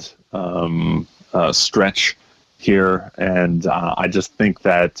bad stretch here, and I just think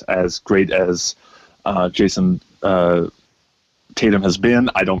that as great as Jason Tatum has been,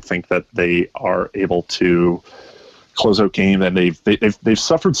 I don't think that they are able to close out game, and they've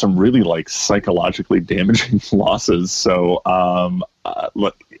suffered some really like psychologically damaging losses. So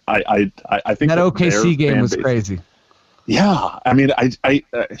look, I think that OKC game was crazy. Yeah, I mean,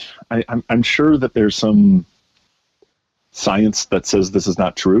 I'm sure that there's some science that says this is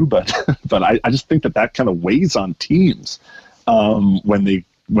not true, but I just think that kind of weighs on teams when they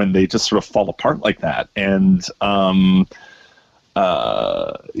just sort of fall apart like that. And I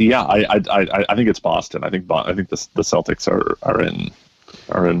think it's Boston. I think the Celtics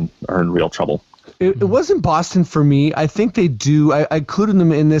are in real trouble. It wasn't Boston for me. I think they do. I included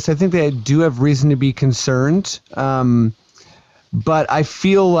them in this. I think they do have reason to be concerned. But I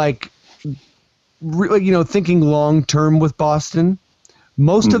feel like, thinking long term with Boston,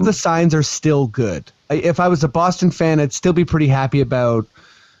 most of the signs are still good. If I was a Boston fan, I'd still be pretty happy about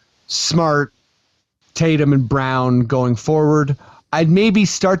Smart, Tatum, and Brown going forward. I'd maybe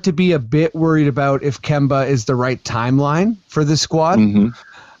start to be a bit worried about if Kemba is the right timeline for the squad.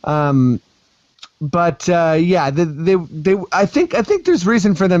 But I think there's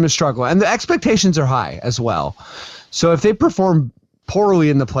reason for them to struggle, and the expectations are high as well. So if they perform poorly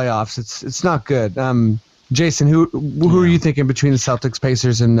in the playoffs, it's not good. Jason, who are you thinking between the Celtics,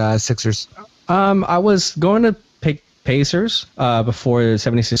 Pacers, and Sixers? I was going to pick Pacers before the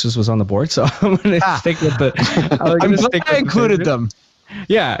 76ers was on the board, so I'm going to stick with the. I'm glad I included them.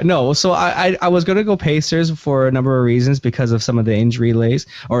 Yeah, no. So I was going to go Pacers for a number of reasons because of some of the injury lays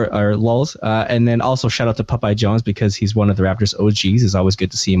or lulls. And then also shout out to Popeye Jones because he's one of the Raptors OGs. It's always good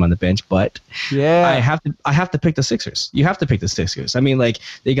to see him on the bench. But I have to pick the Sixers. You have to pick the Sixers. I mean, like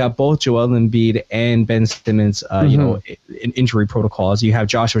they got both Joel Embiid and Ben Simmons, in injury protocols. You have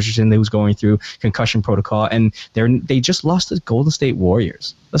Josh Richardson who's going through concussion protocol, and they just lost the Golden State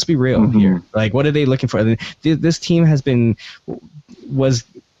Warriors. Let's be real here. Like, what are they looking for? This team was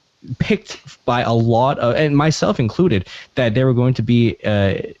picked by a lot of, and myself included, that they were going to be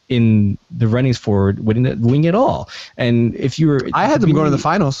in the runnings for winning it all. And I had them going to the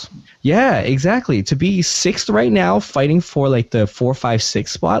finals. Yeah, exactly. To be sixth right now, fighting for like the 4, 5,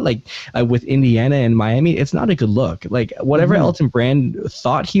 6 spot, like with Indiana and Miami, it's not a good look. Like whatever Elton Brand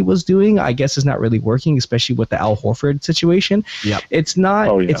thought he was doing, I guess is not really working, especially with the Al Horford situation. Yeah, it's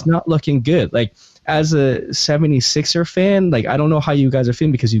not. It's not looking good. Like, as a 76er fan, like I don't know how you guys are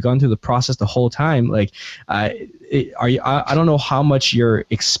feeling because you've gone through the process the whole time. Like, I don't know how much you're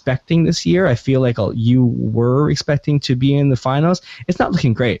expecting this year. I feel like you were expecting to be in the finals. It's not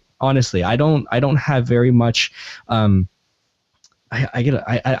looking great, honestly. I don't have very much. I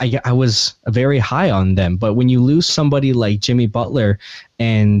was very high on them, but when you lose somebody like Jimmy Butler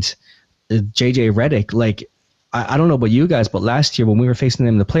and JJ Redick, like. I don't know about you guys, but last year when we were facing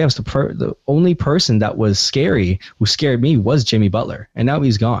them in the playoffs, the only person that who scared me was Jimmy Butler, and now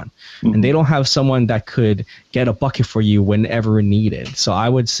he's gone. And they don't have someone that could get a bucket for you whenever needed. So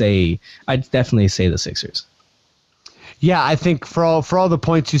I'd definitely say the Sixers. Yeah, I think for all the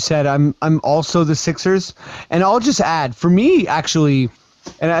points you said, I'm also the Sixers, and I'll just add for me actually,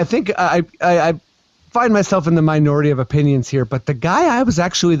 and I think I find myself in the minority of opinions here, but the guy I was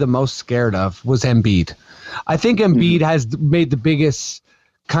actually the most scared of was Embiid. I think Embiid has made the biggest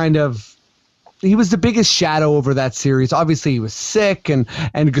he was the biggest shadow over that series. Obviously, he was sick, and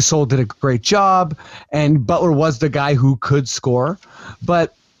Gasol did a great job, and Butler was the guy who could score.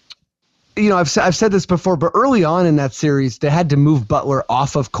 But, I've said this before, but early on in that series, they had to move Butler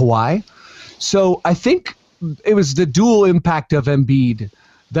off of Kawhi. So I think it was the dual impact of Embiid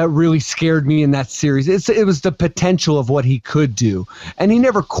that really scared me in that series. It was the potential of what he could do. And he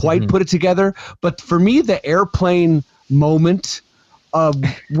never quite put it together. But for me, the airplane moment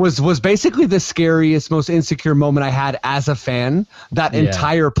was basically the scariest, most insecure moment I had as a fan that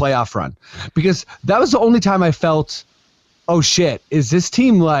entire playoff run. Because that was the only time I felt, oh shit, is this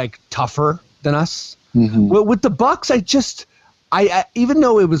team like tougher than us? With the Bucks, I even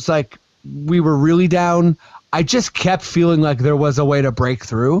though it was like we were really down, I just kept feeling like there was a way to break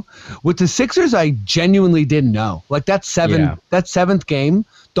through. With the Sixers, I genuinely didn't know. Like that seventh game,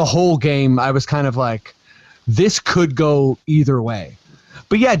 the whole game, I was kind of like, this could go either way.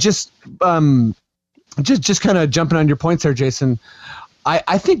 But yeah, just kind of jumping on your points there, Jason.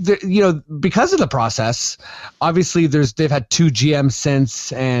 I think that because of the process, obviously they've had 2 GMs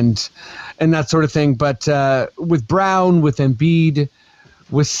since and that sort of thing. But with Brown, with Embiid,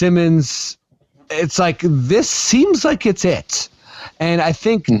 with Simmons, it's like this seems like it's it. And I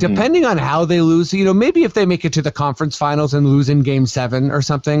think depending on how they lose, maybe if they make it to the conference finals and lose in Game 7 or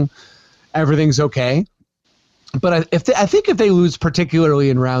something, everything's okay. But I think if they lose, particularly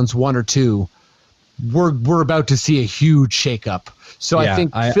in rounds 1 or 2, we're about to see a huge shakeup. So I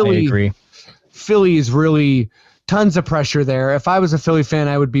think Philly, I agree. Philly is really tons of pressure there. If I was a Philly fan,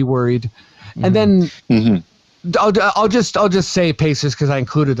 I would be worried. And then I'll just say Pacers because I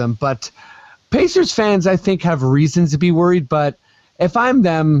included them, but. Pacers fans, I think, have reasons to be worried, but if I'm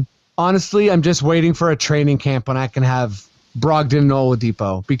them, honestly, I'm just waiting for a training camp when I can have Brogdon and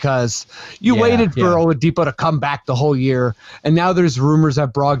Oladipo because you waited for Oladipo to come back the whole year, and now there's rumors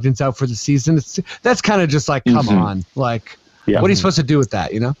that Brogdon's out for the season. That's kind of just like, come on. Like, what are you supposed to do with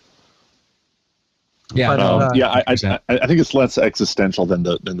that, Yeah, I think it's less existential than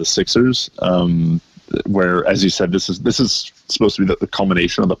the Sixers, where, as you said, this is supposed to be the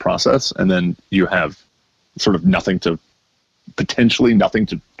culmination of the process, and then you have sort of potentially nothing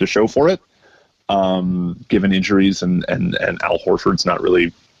to show for it, given injuries and Al Horford's not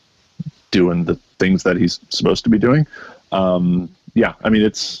really doing the things that he's supposed to be doing. Yeah, I mean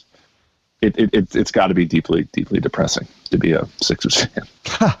it's got to be deeply depressing to be a Sixers fan.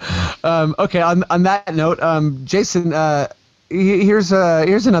 Okay, on that note, Jason, here's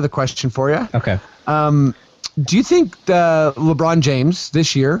another question for you. Okay. Do you think LeBron James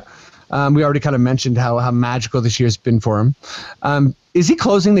this year? We already kind of mentioned how magical this year's been for him. Is he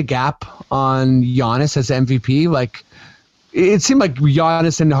closing the gap on Giannis as MVP? Like, it seemed like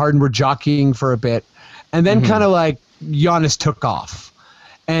Giannis and Harden were jockeying for a bit, and then kind of like Giannis took off,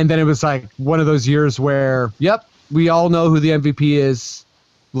 and then it was like one of those years where, yep, we all know who the MVP is.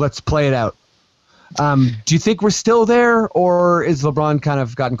 Let's play it out. Do you think we're still there, or is LeBron kind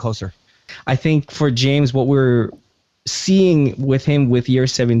of gotten closer? I think for James, what we're seeing with him with year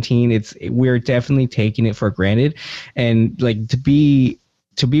 17, we're definitely taking it for granted, and like to be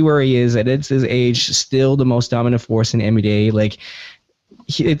where he is at his age, still the most dominant force in the NBA. Like,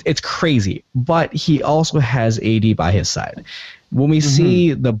 it's crazy, but he also has AD by his side. When we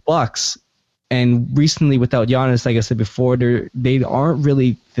see the Bucks, and recently without Giannis, like I said before, they aren't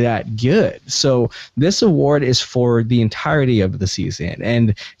really that good. So this award is for the entirety of the season,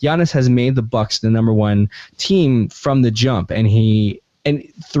 and Giannis has made the Bucks the number one team from the jump. And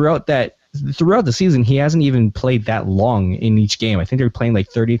throughout the season, he hasn't even played that long in each game. I think they're playing like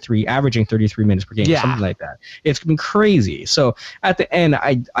averaging 33 minutes per game, something like that. It's been crazy. So at the end,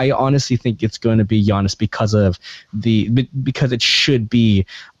 I honestly think it's going to be Giannis because it should be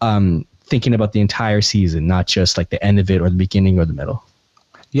thinking about the entire season, not just like the end of it or the beginning or the middle.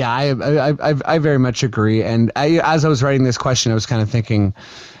 Yeah, I very much agree. And as I was writing this question, I was kind of thinking,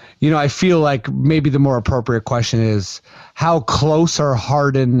 I feel like maybe the more appropriate question is, how close are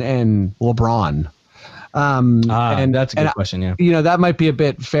Harden and LeBron? And that's a good question, yeah. That might be a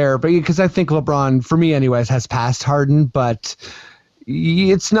bit fair, but because I think LeBron, for me anyways, has passed Harden, but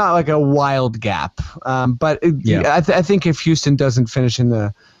it's not like a wild gap. I think if Houston doesn't finish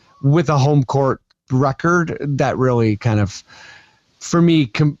with a home court record, that really kind of, for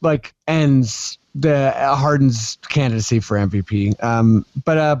me, ends the Harden's candidacy for MVP.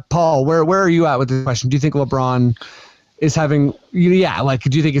 But Paul, where are you at with this question? Do you think LeBron is having? Do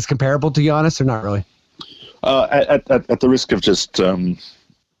you think it's comparable to Giannis or not really? At the risk of just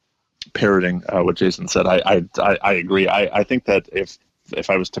parroting what Jason said, I agree. I think that if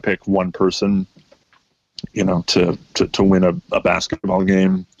I was to pick one person, to win a basketball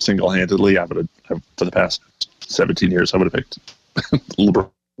game single-handedly, I would have, for the past 17 years, I would have picked LeBron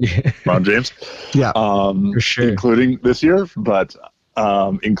James. Yeah, for sure. Including this year, but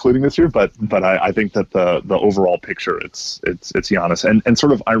I think that the overall picture, it's Giannis, and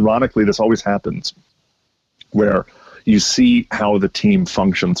sort of ironically, this always happens where you see how the team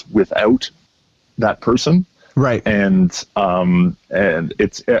functions without that person. Right. And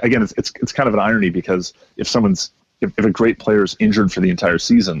it's kind of an irony, because if a great player is injured for the entire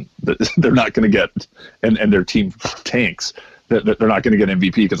season, they're not going to get, and their team tanks, they're not going to get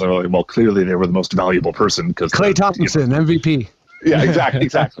MVP, because they're like, well, clearly they were the most valuable person, because Klay Thompson, MVP. Yeah,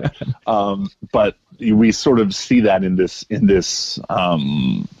 exactly. But we sort of see that in this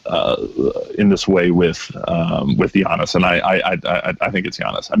way with Giannis, and I think it's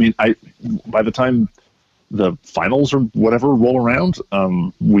Giannis. I mean, by the time the finals or whatever roll around,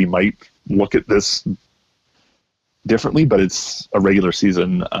 we might look at this differently, but it's a regular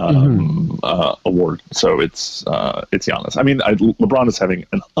season award, so it's Giannis. I mean, LeBron is having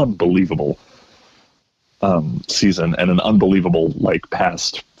an unbelievable season and an unbelievable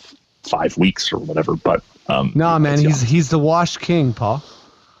past 5 weeks or whatever. But man, he's the washed king, Paul.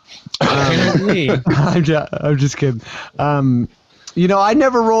 I'm just kidding. I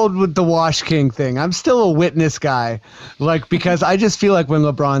never rolled with the wash king thing. I'm still a witness guy, because I just feel like when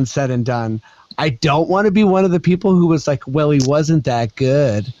LeBron's said and done, I don't want to be one of the people who was like, well, he wasn't that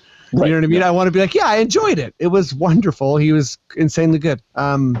good. Right. You know what I mean? Yeah. I want to be like, yeah, I enjoyed it. It was wonderful. He was insanely good.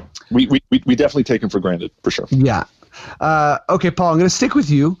 We definitely take him for granted, for sure. Yeah. Okay, Paul, I'm going to stick with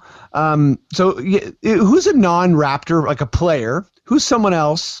you. So who's a non-Raptor, like a player? Who's someone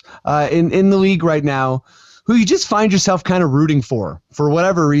else in the league right now who you just find yourself kind of rooting for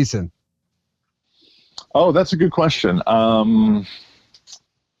whatever reason? Oh, that's a good question.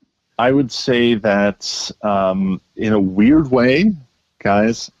 I would say that in a weird way,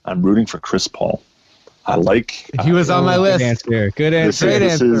 guys, I'm rooting for Chris Paul. I like. He was on my list. Good answer.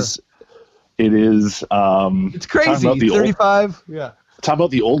 This is It is. It's crazy. 35. Yeah. Talk about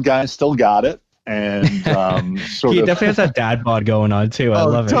the old guy still got it, and sort He of. definitely has that dad bod going on too. I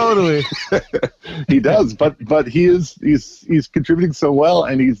love it. Totally. He does, but he's contributing so well,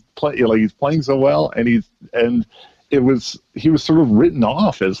 and he's playing so well, and he was sort of written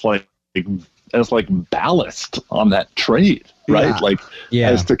off as like ballast on that trade, right? Yeah.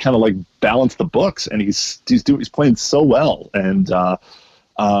 As to kind of like balance the books, and he's playing so well, and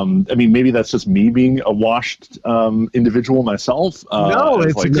I mean, maybe that's just me being a washed individual myself. No,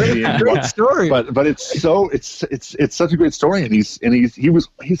 it's like a great story. But it's such a great story, and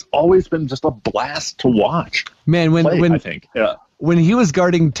he's always been just a blast to watch. Man, when I think, yeah. When he was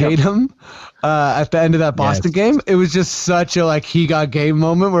guarding Tatum at the end of that Boston game, it was just such a he got game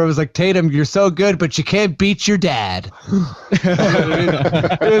moment where it was like, Tatum, you're so good, but you can't beat your dad.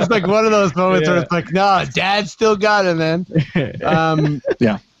 It was like one of those moments where it's like, no, dad still got it, man.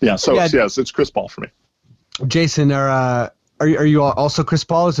 Yeah. So yes, it's Chris Paul for me. Jason, are you also Chris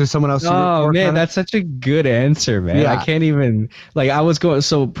Paul? Is there someone else? Oh man, that's such a good answer, man. Yeah. I can't even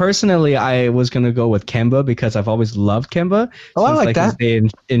So personally, I was gonna go with Kemba because I've always loved Kemba. Oh, I like that. His day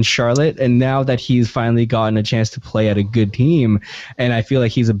in Charlotte, and now that he's finally gotten a chance to play at a good team, and I feel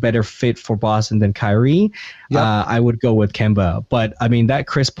like he's a better fit for Boston than Kyrie. I would go with Kemba. But I mean, that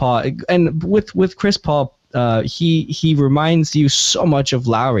Chris Paul, and with Chris Paul. He reminds you so much of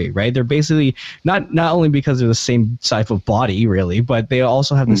Lowry, right? They're basically not only because they're the same type of body, really, but they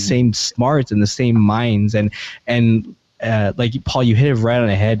also have the same smarts and the same minds. And like Paul, you hit it right on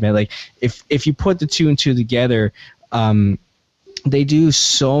the head, man. Like if you put the two and two together, they do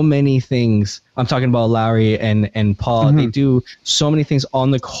so many things. I'm talking about Lowry and Paul. They do so many things on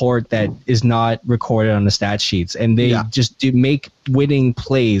the court that is not recorded on the stat sheets, and they just do make winning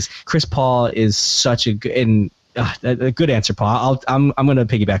plays. Chris Paul is such a good answer, Paul. I'm gonna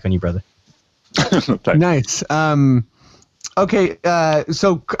piggyback on you, brother. Nice. Okay.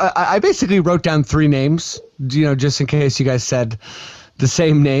 So I basically wrote down 3 names, just in case you guys said the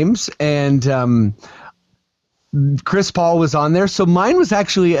same names, and Chris Paul was on there. So mine was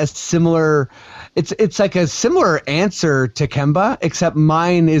actually a similar, it's like a similar answer to Kemba, except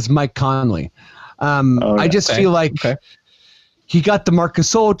mine is Mike Conley. I just feel like he got the Marc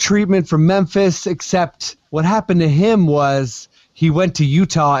Gasol treatment from Memphis, except what happened to him was he went to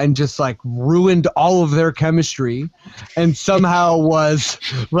Utah and just ruined all of their chemistry and somehow was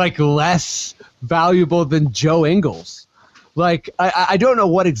less valuable than Joe Ingles. I don't know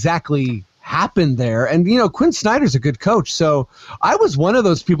what exactly happened there. And, Quinn Snyder's a good coach. So I was one of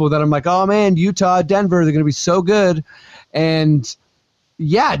those people that I'm like, oh man, Utah, Denver, they're going to be so good. And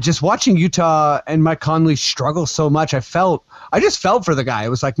yeah, just watching Utah and Mike Conley struggle so much, I just felt for the guy. It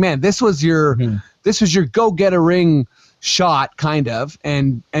was like, man, this was your go get a ring shot kind of,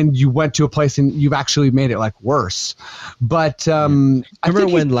 and you went to a place and you've actually made it worse. But remember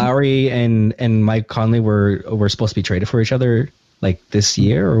when Lowry and Mike Conley were supposed to be traded for each other this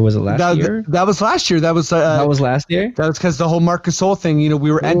year, or was it last year? That was last year. That was last year. That was because the whole Marc Gasol thing.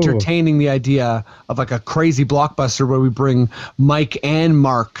 We were entertaining the idea of a crazy blockbuster where we bring Mike and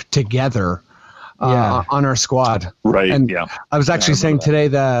Mark together on our squad. Right. And I was actually saying today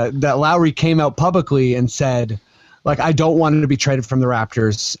that Lowry came out publicly and said, I don't want to be traded from the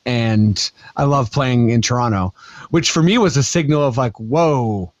Raptors, and I love playing in Toronto, which for me was a signal of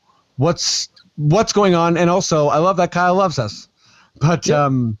whoa, what's going on? And also, I love that Kyle loves us. But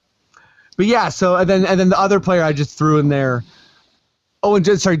yeah. So and then the other player I just threw in there. Oh, and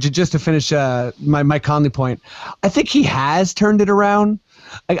just to finish my Conley point, I think he has turned it around.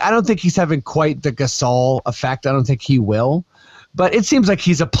 I don't think he's having quite the Gasol effect. I don't think he will, but it seems like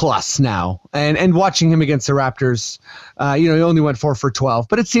he's a plus now. And watching him against the Raptors, he only went 4 for 12,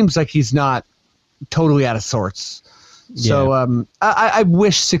 but it seems like he's not totally out of sorts. So I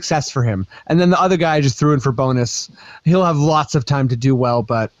wish success for him. And then the other guy I just threw in for bonus. He'll have lots of time to do well,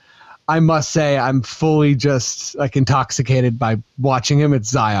 but I must say I'm fully just intoxicated by watching him. It's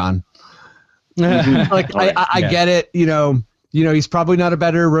Zion. I get it. He's probably not a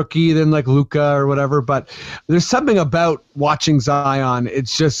better rookie than Luka or whatever, but there's something about watching Zion.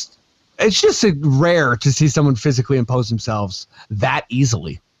 It's just rare to see someone physically impose themselves that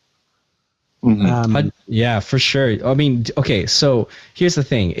easily. Yeah, for sure. I mean, okay, so here's the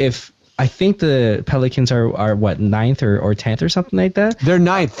thing. I think the Pelicans are what, 9th or 10th or something like that? They're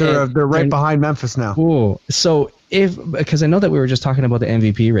 9th. They're right behind Memphis now. Cool. So because I know that we were just talking about the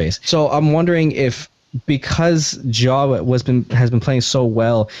MVP race. So I'm wondering if because Ja has been playing so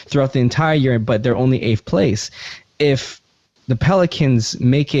well throughout the entire year, but they're only 8th place, if the Pelicans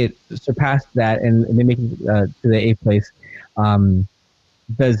surpass that and they make it to the 8th place,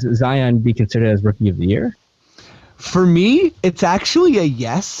 does Zion be considered as Rookie of the Year? For me, it's actually a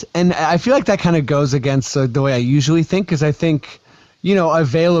yes. And I feel like that kind of goes against the way I usually think, because I think,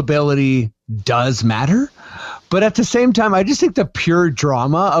 availability does matter. But at the same time, I just think the pure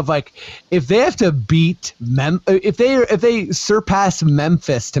drama of like, if they have to beat if they surpass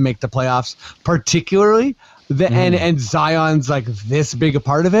Memphis to make the playoffs, particularly, and Zion's like this big a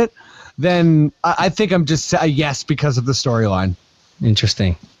part of it, then I think I'm just a yes because of the storyline.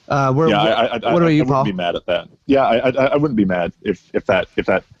 Interesting. What about you, Paul? I wouldn't be mad at that. Yeah, I wouldn't be mad if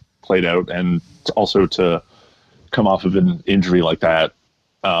that played out, and also to come off of an injury like that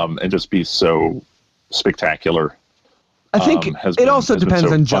and just be so spectacular. I think it also depends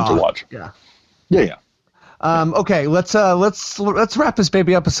on Ja. Fun to watch. Yeah. Okay, let's wrap this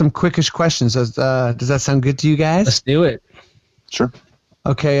baby up with some quickish questions. Does that sound good to you guys? Let's do it. Sure.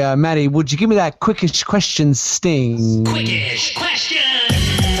 Okay, Maddie, would you give me that quickish question sting? Quickish question.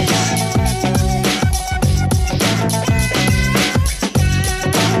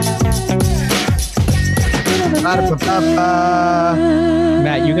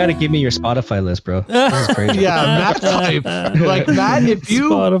 Matt, you got to give me your Spotify list, bro. This is crazy. Yeah, Matt's like Matt. If you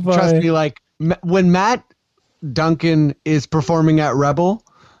Spotify. trust me, like when Matt Duncan is performing at Rebel,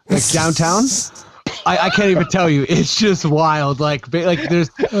 like downtown, I can't even tell you. It's just wild. Like there's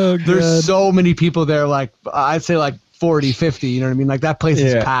so many people there. Like I'd say like 40, 50. You know what I mean? Like that place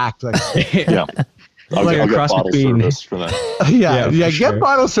is packed. Like Yeah. I'll Like get across bottle between- service for that. yeah. for Get sure.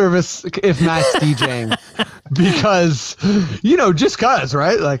 bottle service if Matt's DJing, because just cause,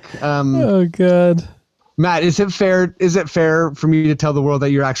 right? Like Oh God. Matt, is it fair for me to tell the world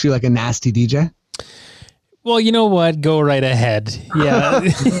that you're actually like a nasty DJ? Well, you know what? Go right ahead. Yeah.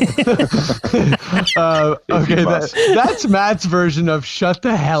 Okay, must. that's Matt's version of shut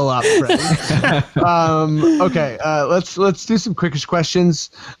the hell up, Fred. Okay, let's do some quickish questions.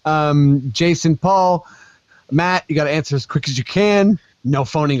 Jason, Paul, Matt, you got to answer as quick as you can. No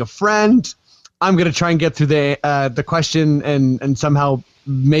phoning a friend. I'm gonna try and get through the question and somehow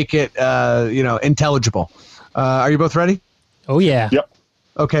make it intelligible. Are you both ready? Oh yeah. Yep.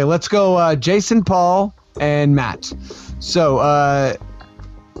 Okay, let's go. Jason, Paul, and Matt. So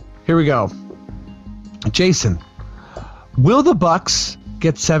here we go. Jason, will the Bucks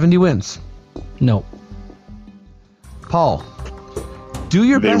get 70 wins? No. Paul, do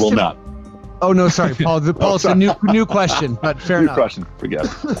your They best. will not. Oh no, sorry, Paul. Paul, it's a new question, but fair New enough. question. Forget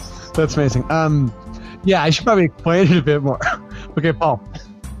it. That's amazing. Yeah, I should probably explain it a bit more. Okay, Paul.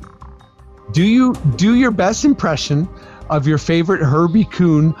 Do your best impression of your favorite Herbie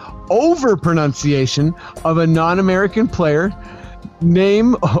Kuhn over pronunciation of a non-American player,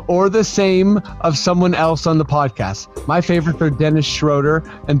 name or the same of someone else on the podcast. My favorites are Dennis Schroeder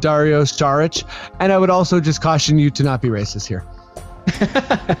and Dario Saric, and I would also just caution you to not be racist here.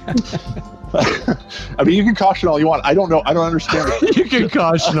 I mean, you can caution all you want. I don't know. I don't understand it. You can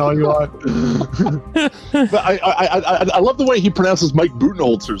caution all you want. But I love the way he pronounces Mike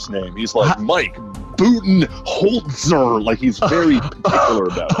Budenholzer's name. He's like Mike Budenholzer. Like he's very particular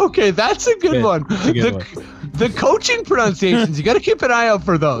about it. Okay, that's a good one. a good one. The coaching pronunciations, you got to keep an eye out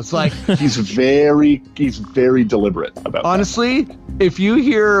for those. Like, He's very deliberate about honestly, if you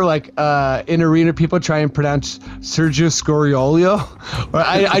hear like in arena people try and pronounce Sergio Scoriolio, or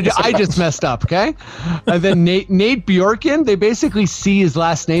I just messed up, okay? And then Nate Bjorken, they basically see his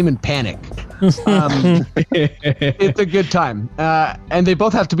last name and panic. It's a good time, and they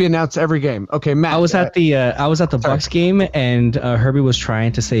both have to be announced every game. Okay, Matt. I was at the Bucks game, and Herbie was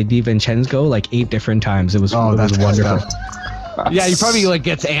trying to say DiVincenzo like 8 different times. It was wonderful. Yeah, he probably like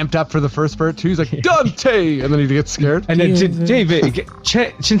gets amped up for the first part too. He's like Dante, and then he gets scared. And then David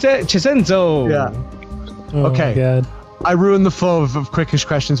Chisenzo. Yeah. Oh, Okay. God. I ruined the flow of quickish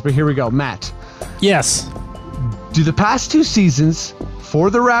questions, but here we go. Matt, Yes. do the past 2 seasons for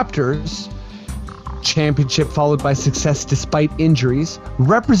the Raptors, championship followed by success despite injuries,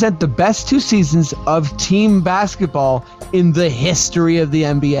 represent the best 2 seasons of team basketball in the history of the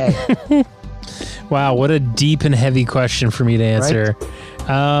NBA? Wow, what a deep and heavy question for me to answer.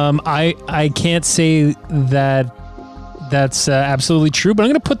 I can't say that that's absolutely true, but I'm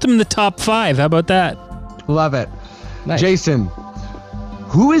going to put them in the top 5. How about that? Love it. Nice. Jason,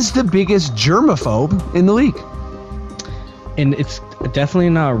 who is the biggest germaphobe in the league? And it's definitely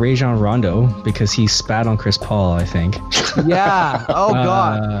not Rajon Rondo because he spat on Chris Paul, I think. Yeah. Oh,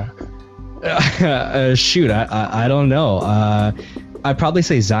 God. Shoot, I don't know. I'd probably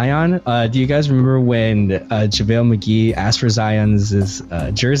say Zion. Do you guys remember when JaVale McGee asked for Zion's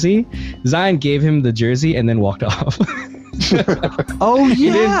jersey? Zion gave him the jersey and then walked off. Oh,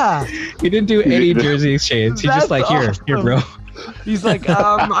 yeah. He didn't do any jersey exchange. He's just That's like, here, bro. He's like,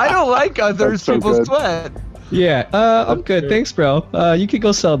 I don't like others so people's good. sweat. Yeah, I'm good. Thanks, bro. You can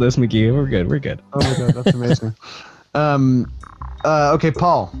go sell this, McGee. We're good. Oh my god, that's amazing. Okay,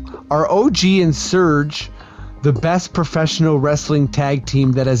 Paul, are OG and Surge the best professional wrestling tag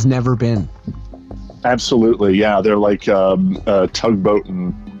team that has never been? Absolutely, yeah. They're like Tugboat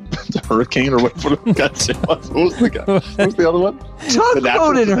and Hurricane, or what was the guy? What was the other one?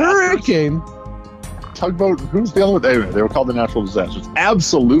 Tugboat and Hurricane. Tugboat. Who's the other one? Anyway, they were called the Natural Disasters.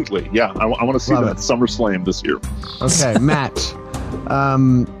 Absolutely, yeah. I want to see Love them at it. SummerSlam this year. Okay, Matt.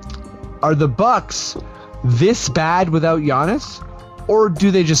 Are the Bucks this bad without Giannis, or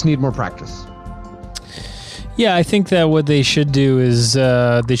do they just need more practice? Yeah, I think that what they should do is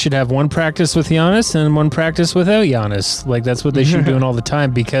they should have one practice with Giannis and one practice without Giannis. Like, that's what they should be doing all the time,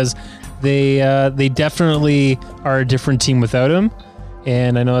 because they definitely are a different team without him.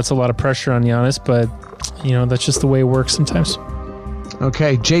 And I know that's a lot of pressure on Giannis, but that's just the way it works sometimes.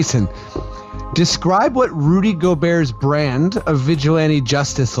 Okay, Jason. Describe what Rudy Gobert's brand of vigilante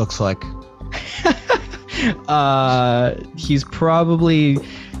justice looks like. He's probably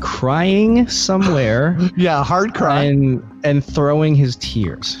crying somewhere. Yeah, hard cry. And throwing his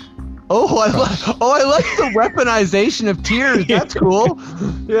tears. I like the weaponization of tears. That's cool.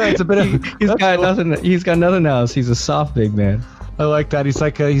 Yeah, it's a bit of. He's got nothing. He's got nothing else. He's a soft big man. I like that. He's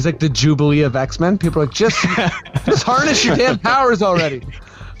like the Jubilee of X-Men. People are like, just harness your damn powers already.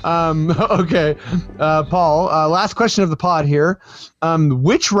 Okay, Paul. Last question of the pod here.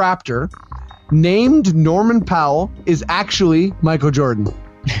 Which Raptor named Norman Powell is actually Michael Jordan?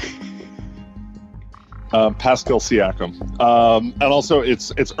 Pascal Siakam, and also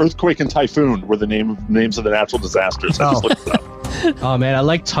it's Earthquake and Typhoon were the names of the natural disasters. I just looked it up. Oh man, I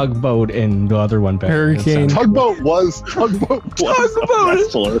like Tugboat and the other one better. Hurricane. Tugboat was the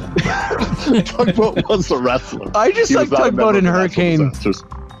wrestler. Tugboat was the wrestler. I just He like was not a Tugboat member and of the Natural Hurricane. Disasters.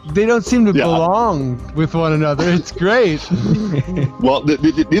 They don't seem to Yeah. belong with one another. It's great. Well,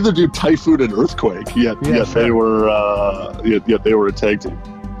 neither do Typhoon and Earthquake. Yet Yeah, they were yet they were a tag team.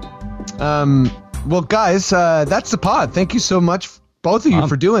 Well, guys, that's the pod. Thank you so much, both of you,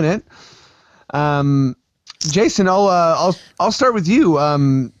 for doing it. Jason, I'll start with you. I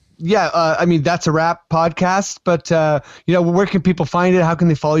mean, that's a wrap podcast, but where can people find it? How can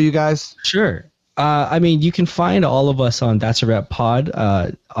they follow you guys? Sure. I mean, you can find all of us on That's a Rap Pod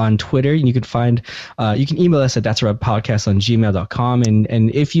on Twitter. You can find, you can email us at That's a Rap Podcast on gmail.com.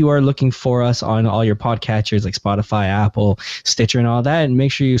 And if you are looking for us on all your podcatchers like Spotify, Apple, Stitcher, and all that, and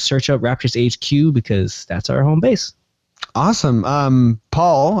make sure you search up Raptors HQ, because that's our home base. Awesome.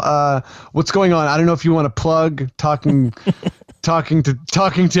 Paul, what's going on? I don't know if you want to plug talking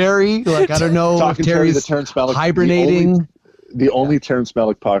Terry. Like, I don't know Talking if Terry, Terry's the Terrence Malick, hibernating. The only Terrence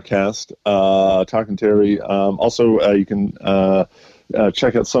Malick podcast, Talking Terry. Also, you can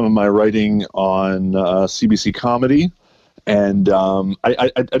check out some of my writing on CBC Comedy. And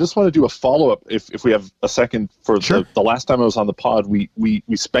I just want to do a follow-up, if we have a second, for Sure. the last time I was on the pod, we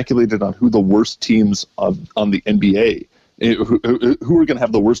speculated on who the worst teams on the NBA, who are going to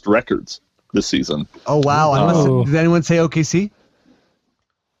have the worst records this season. Oh, wow. Oh. Did anyone say OKC?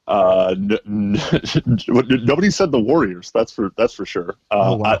 Nobody said the Warriors. That's for sure.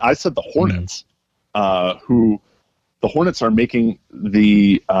 Wow. I said the Hornets. Who the Hornets are making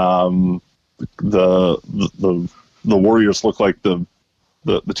the Warriors look like the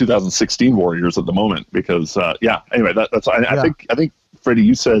 2016 Warriors at the moment, because anyway, I think Freddie,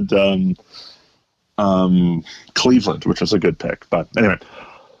 you said Cleveland, which was a good pick, but anyway.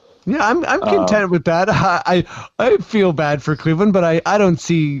 Yeah, I'm content with that. I feel bad for Cleveland, but I don't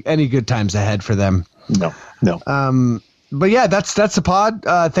see any good times ahead for them. No. But yeah, that's the pod.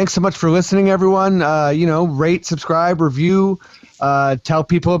 Thanks so much for listening, everyone. Rate, subscribe, review, tell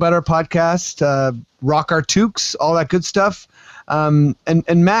people about our podcast, rock our toques, all that good stuff. And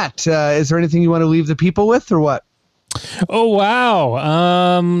Matt, is there anything you want to leave the people with, or what? Oh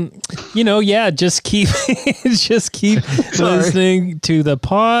wow! Just keep listening to the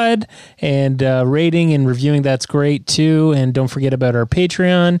pod and rating and reviewing. That's great too. And don't forget about our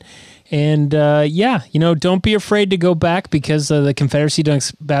Patreon. And don't be afraid to go back, because the Confederacy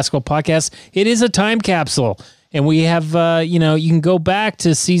Dunks Basketball Podcast, it is a time capsule. And we have, you can go back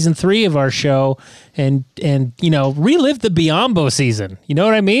to season 3 of our show and relive the Biombo season. You know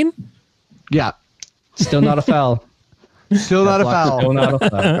what I mean? Yeah. Still not a foul. Still not a foul. Still not a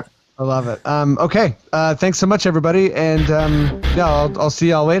foul. I love it. Okay. Thanks so much, everybody. And I'll see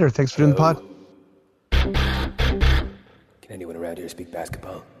y'all later. Thanks for doing the pod. Can anyone around here speak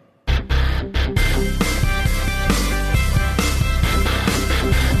basketball?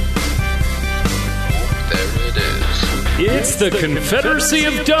 There it is. It's the Confederacy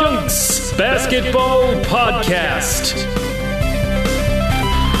of Dunks Basketball Podcast.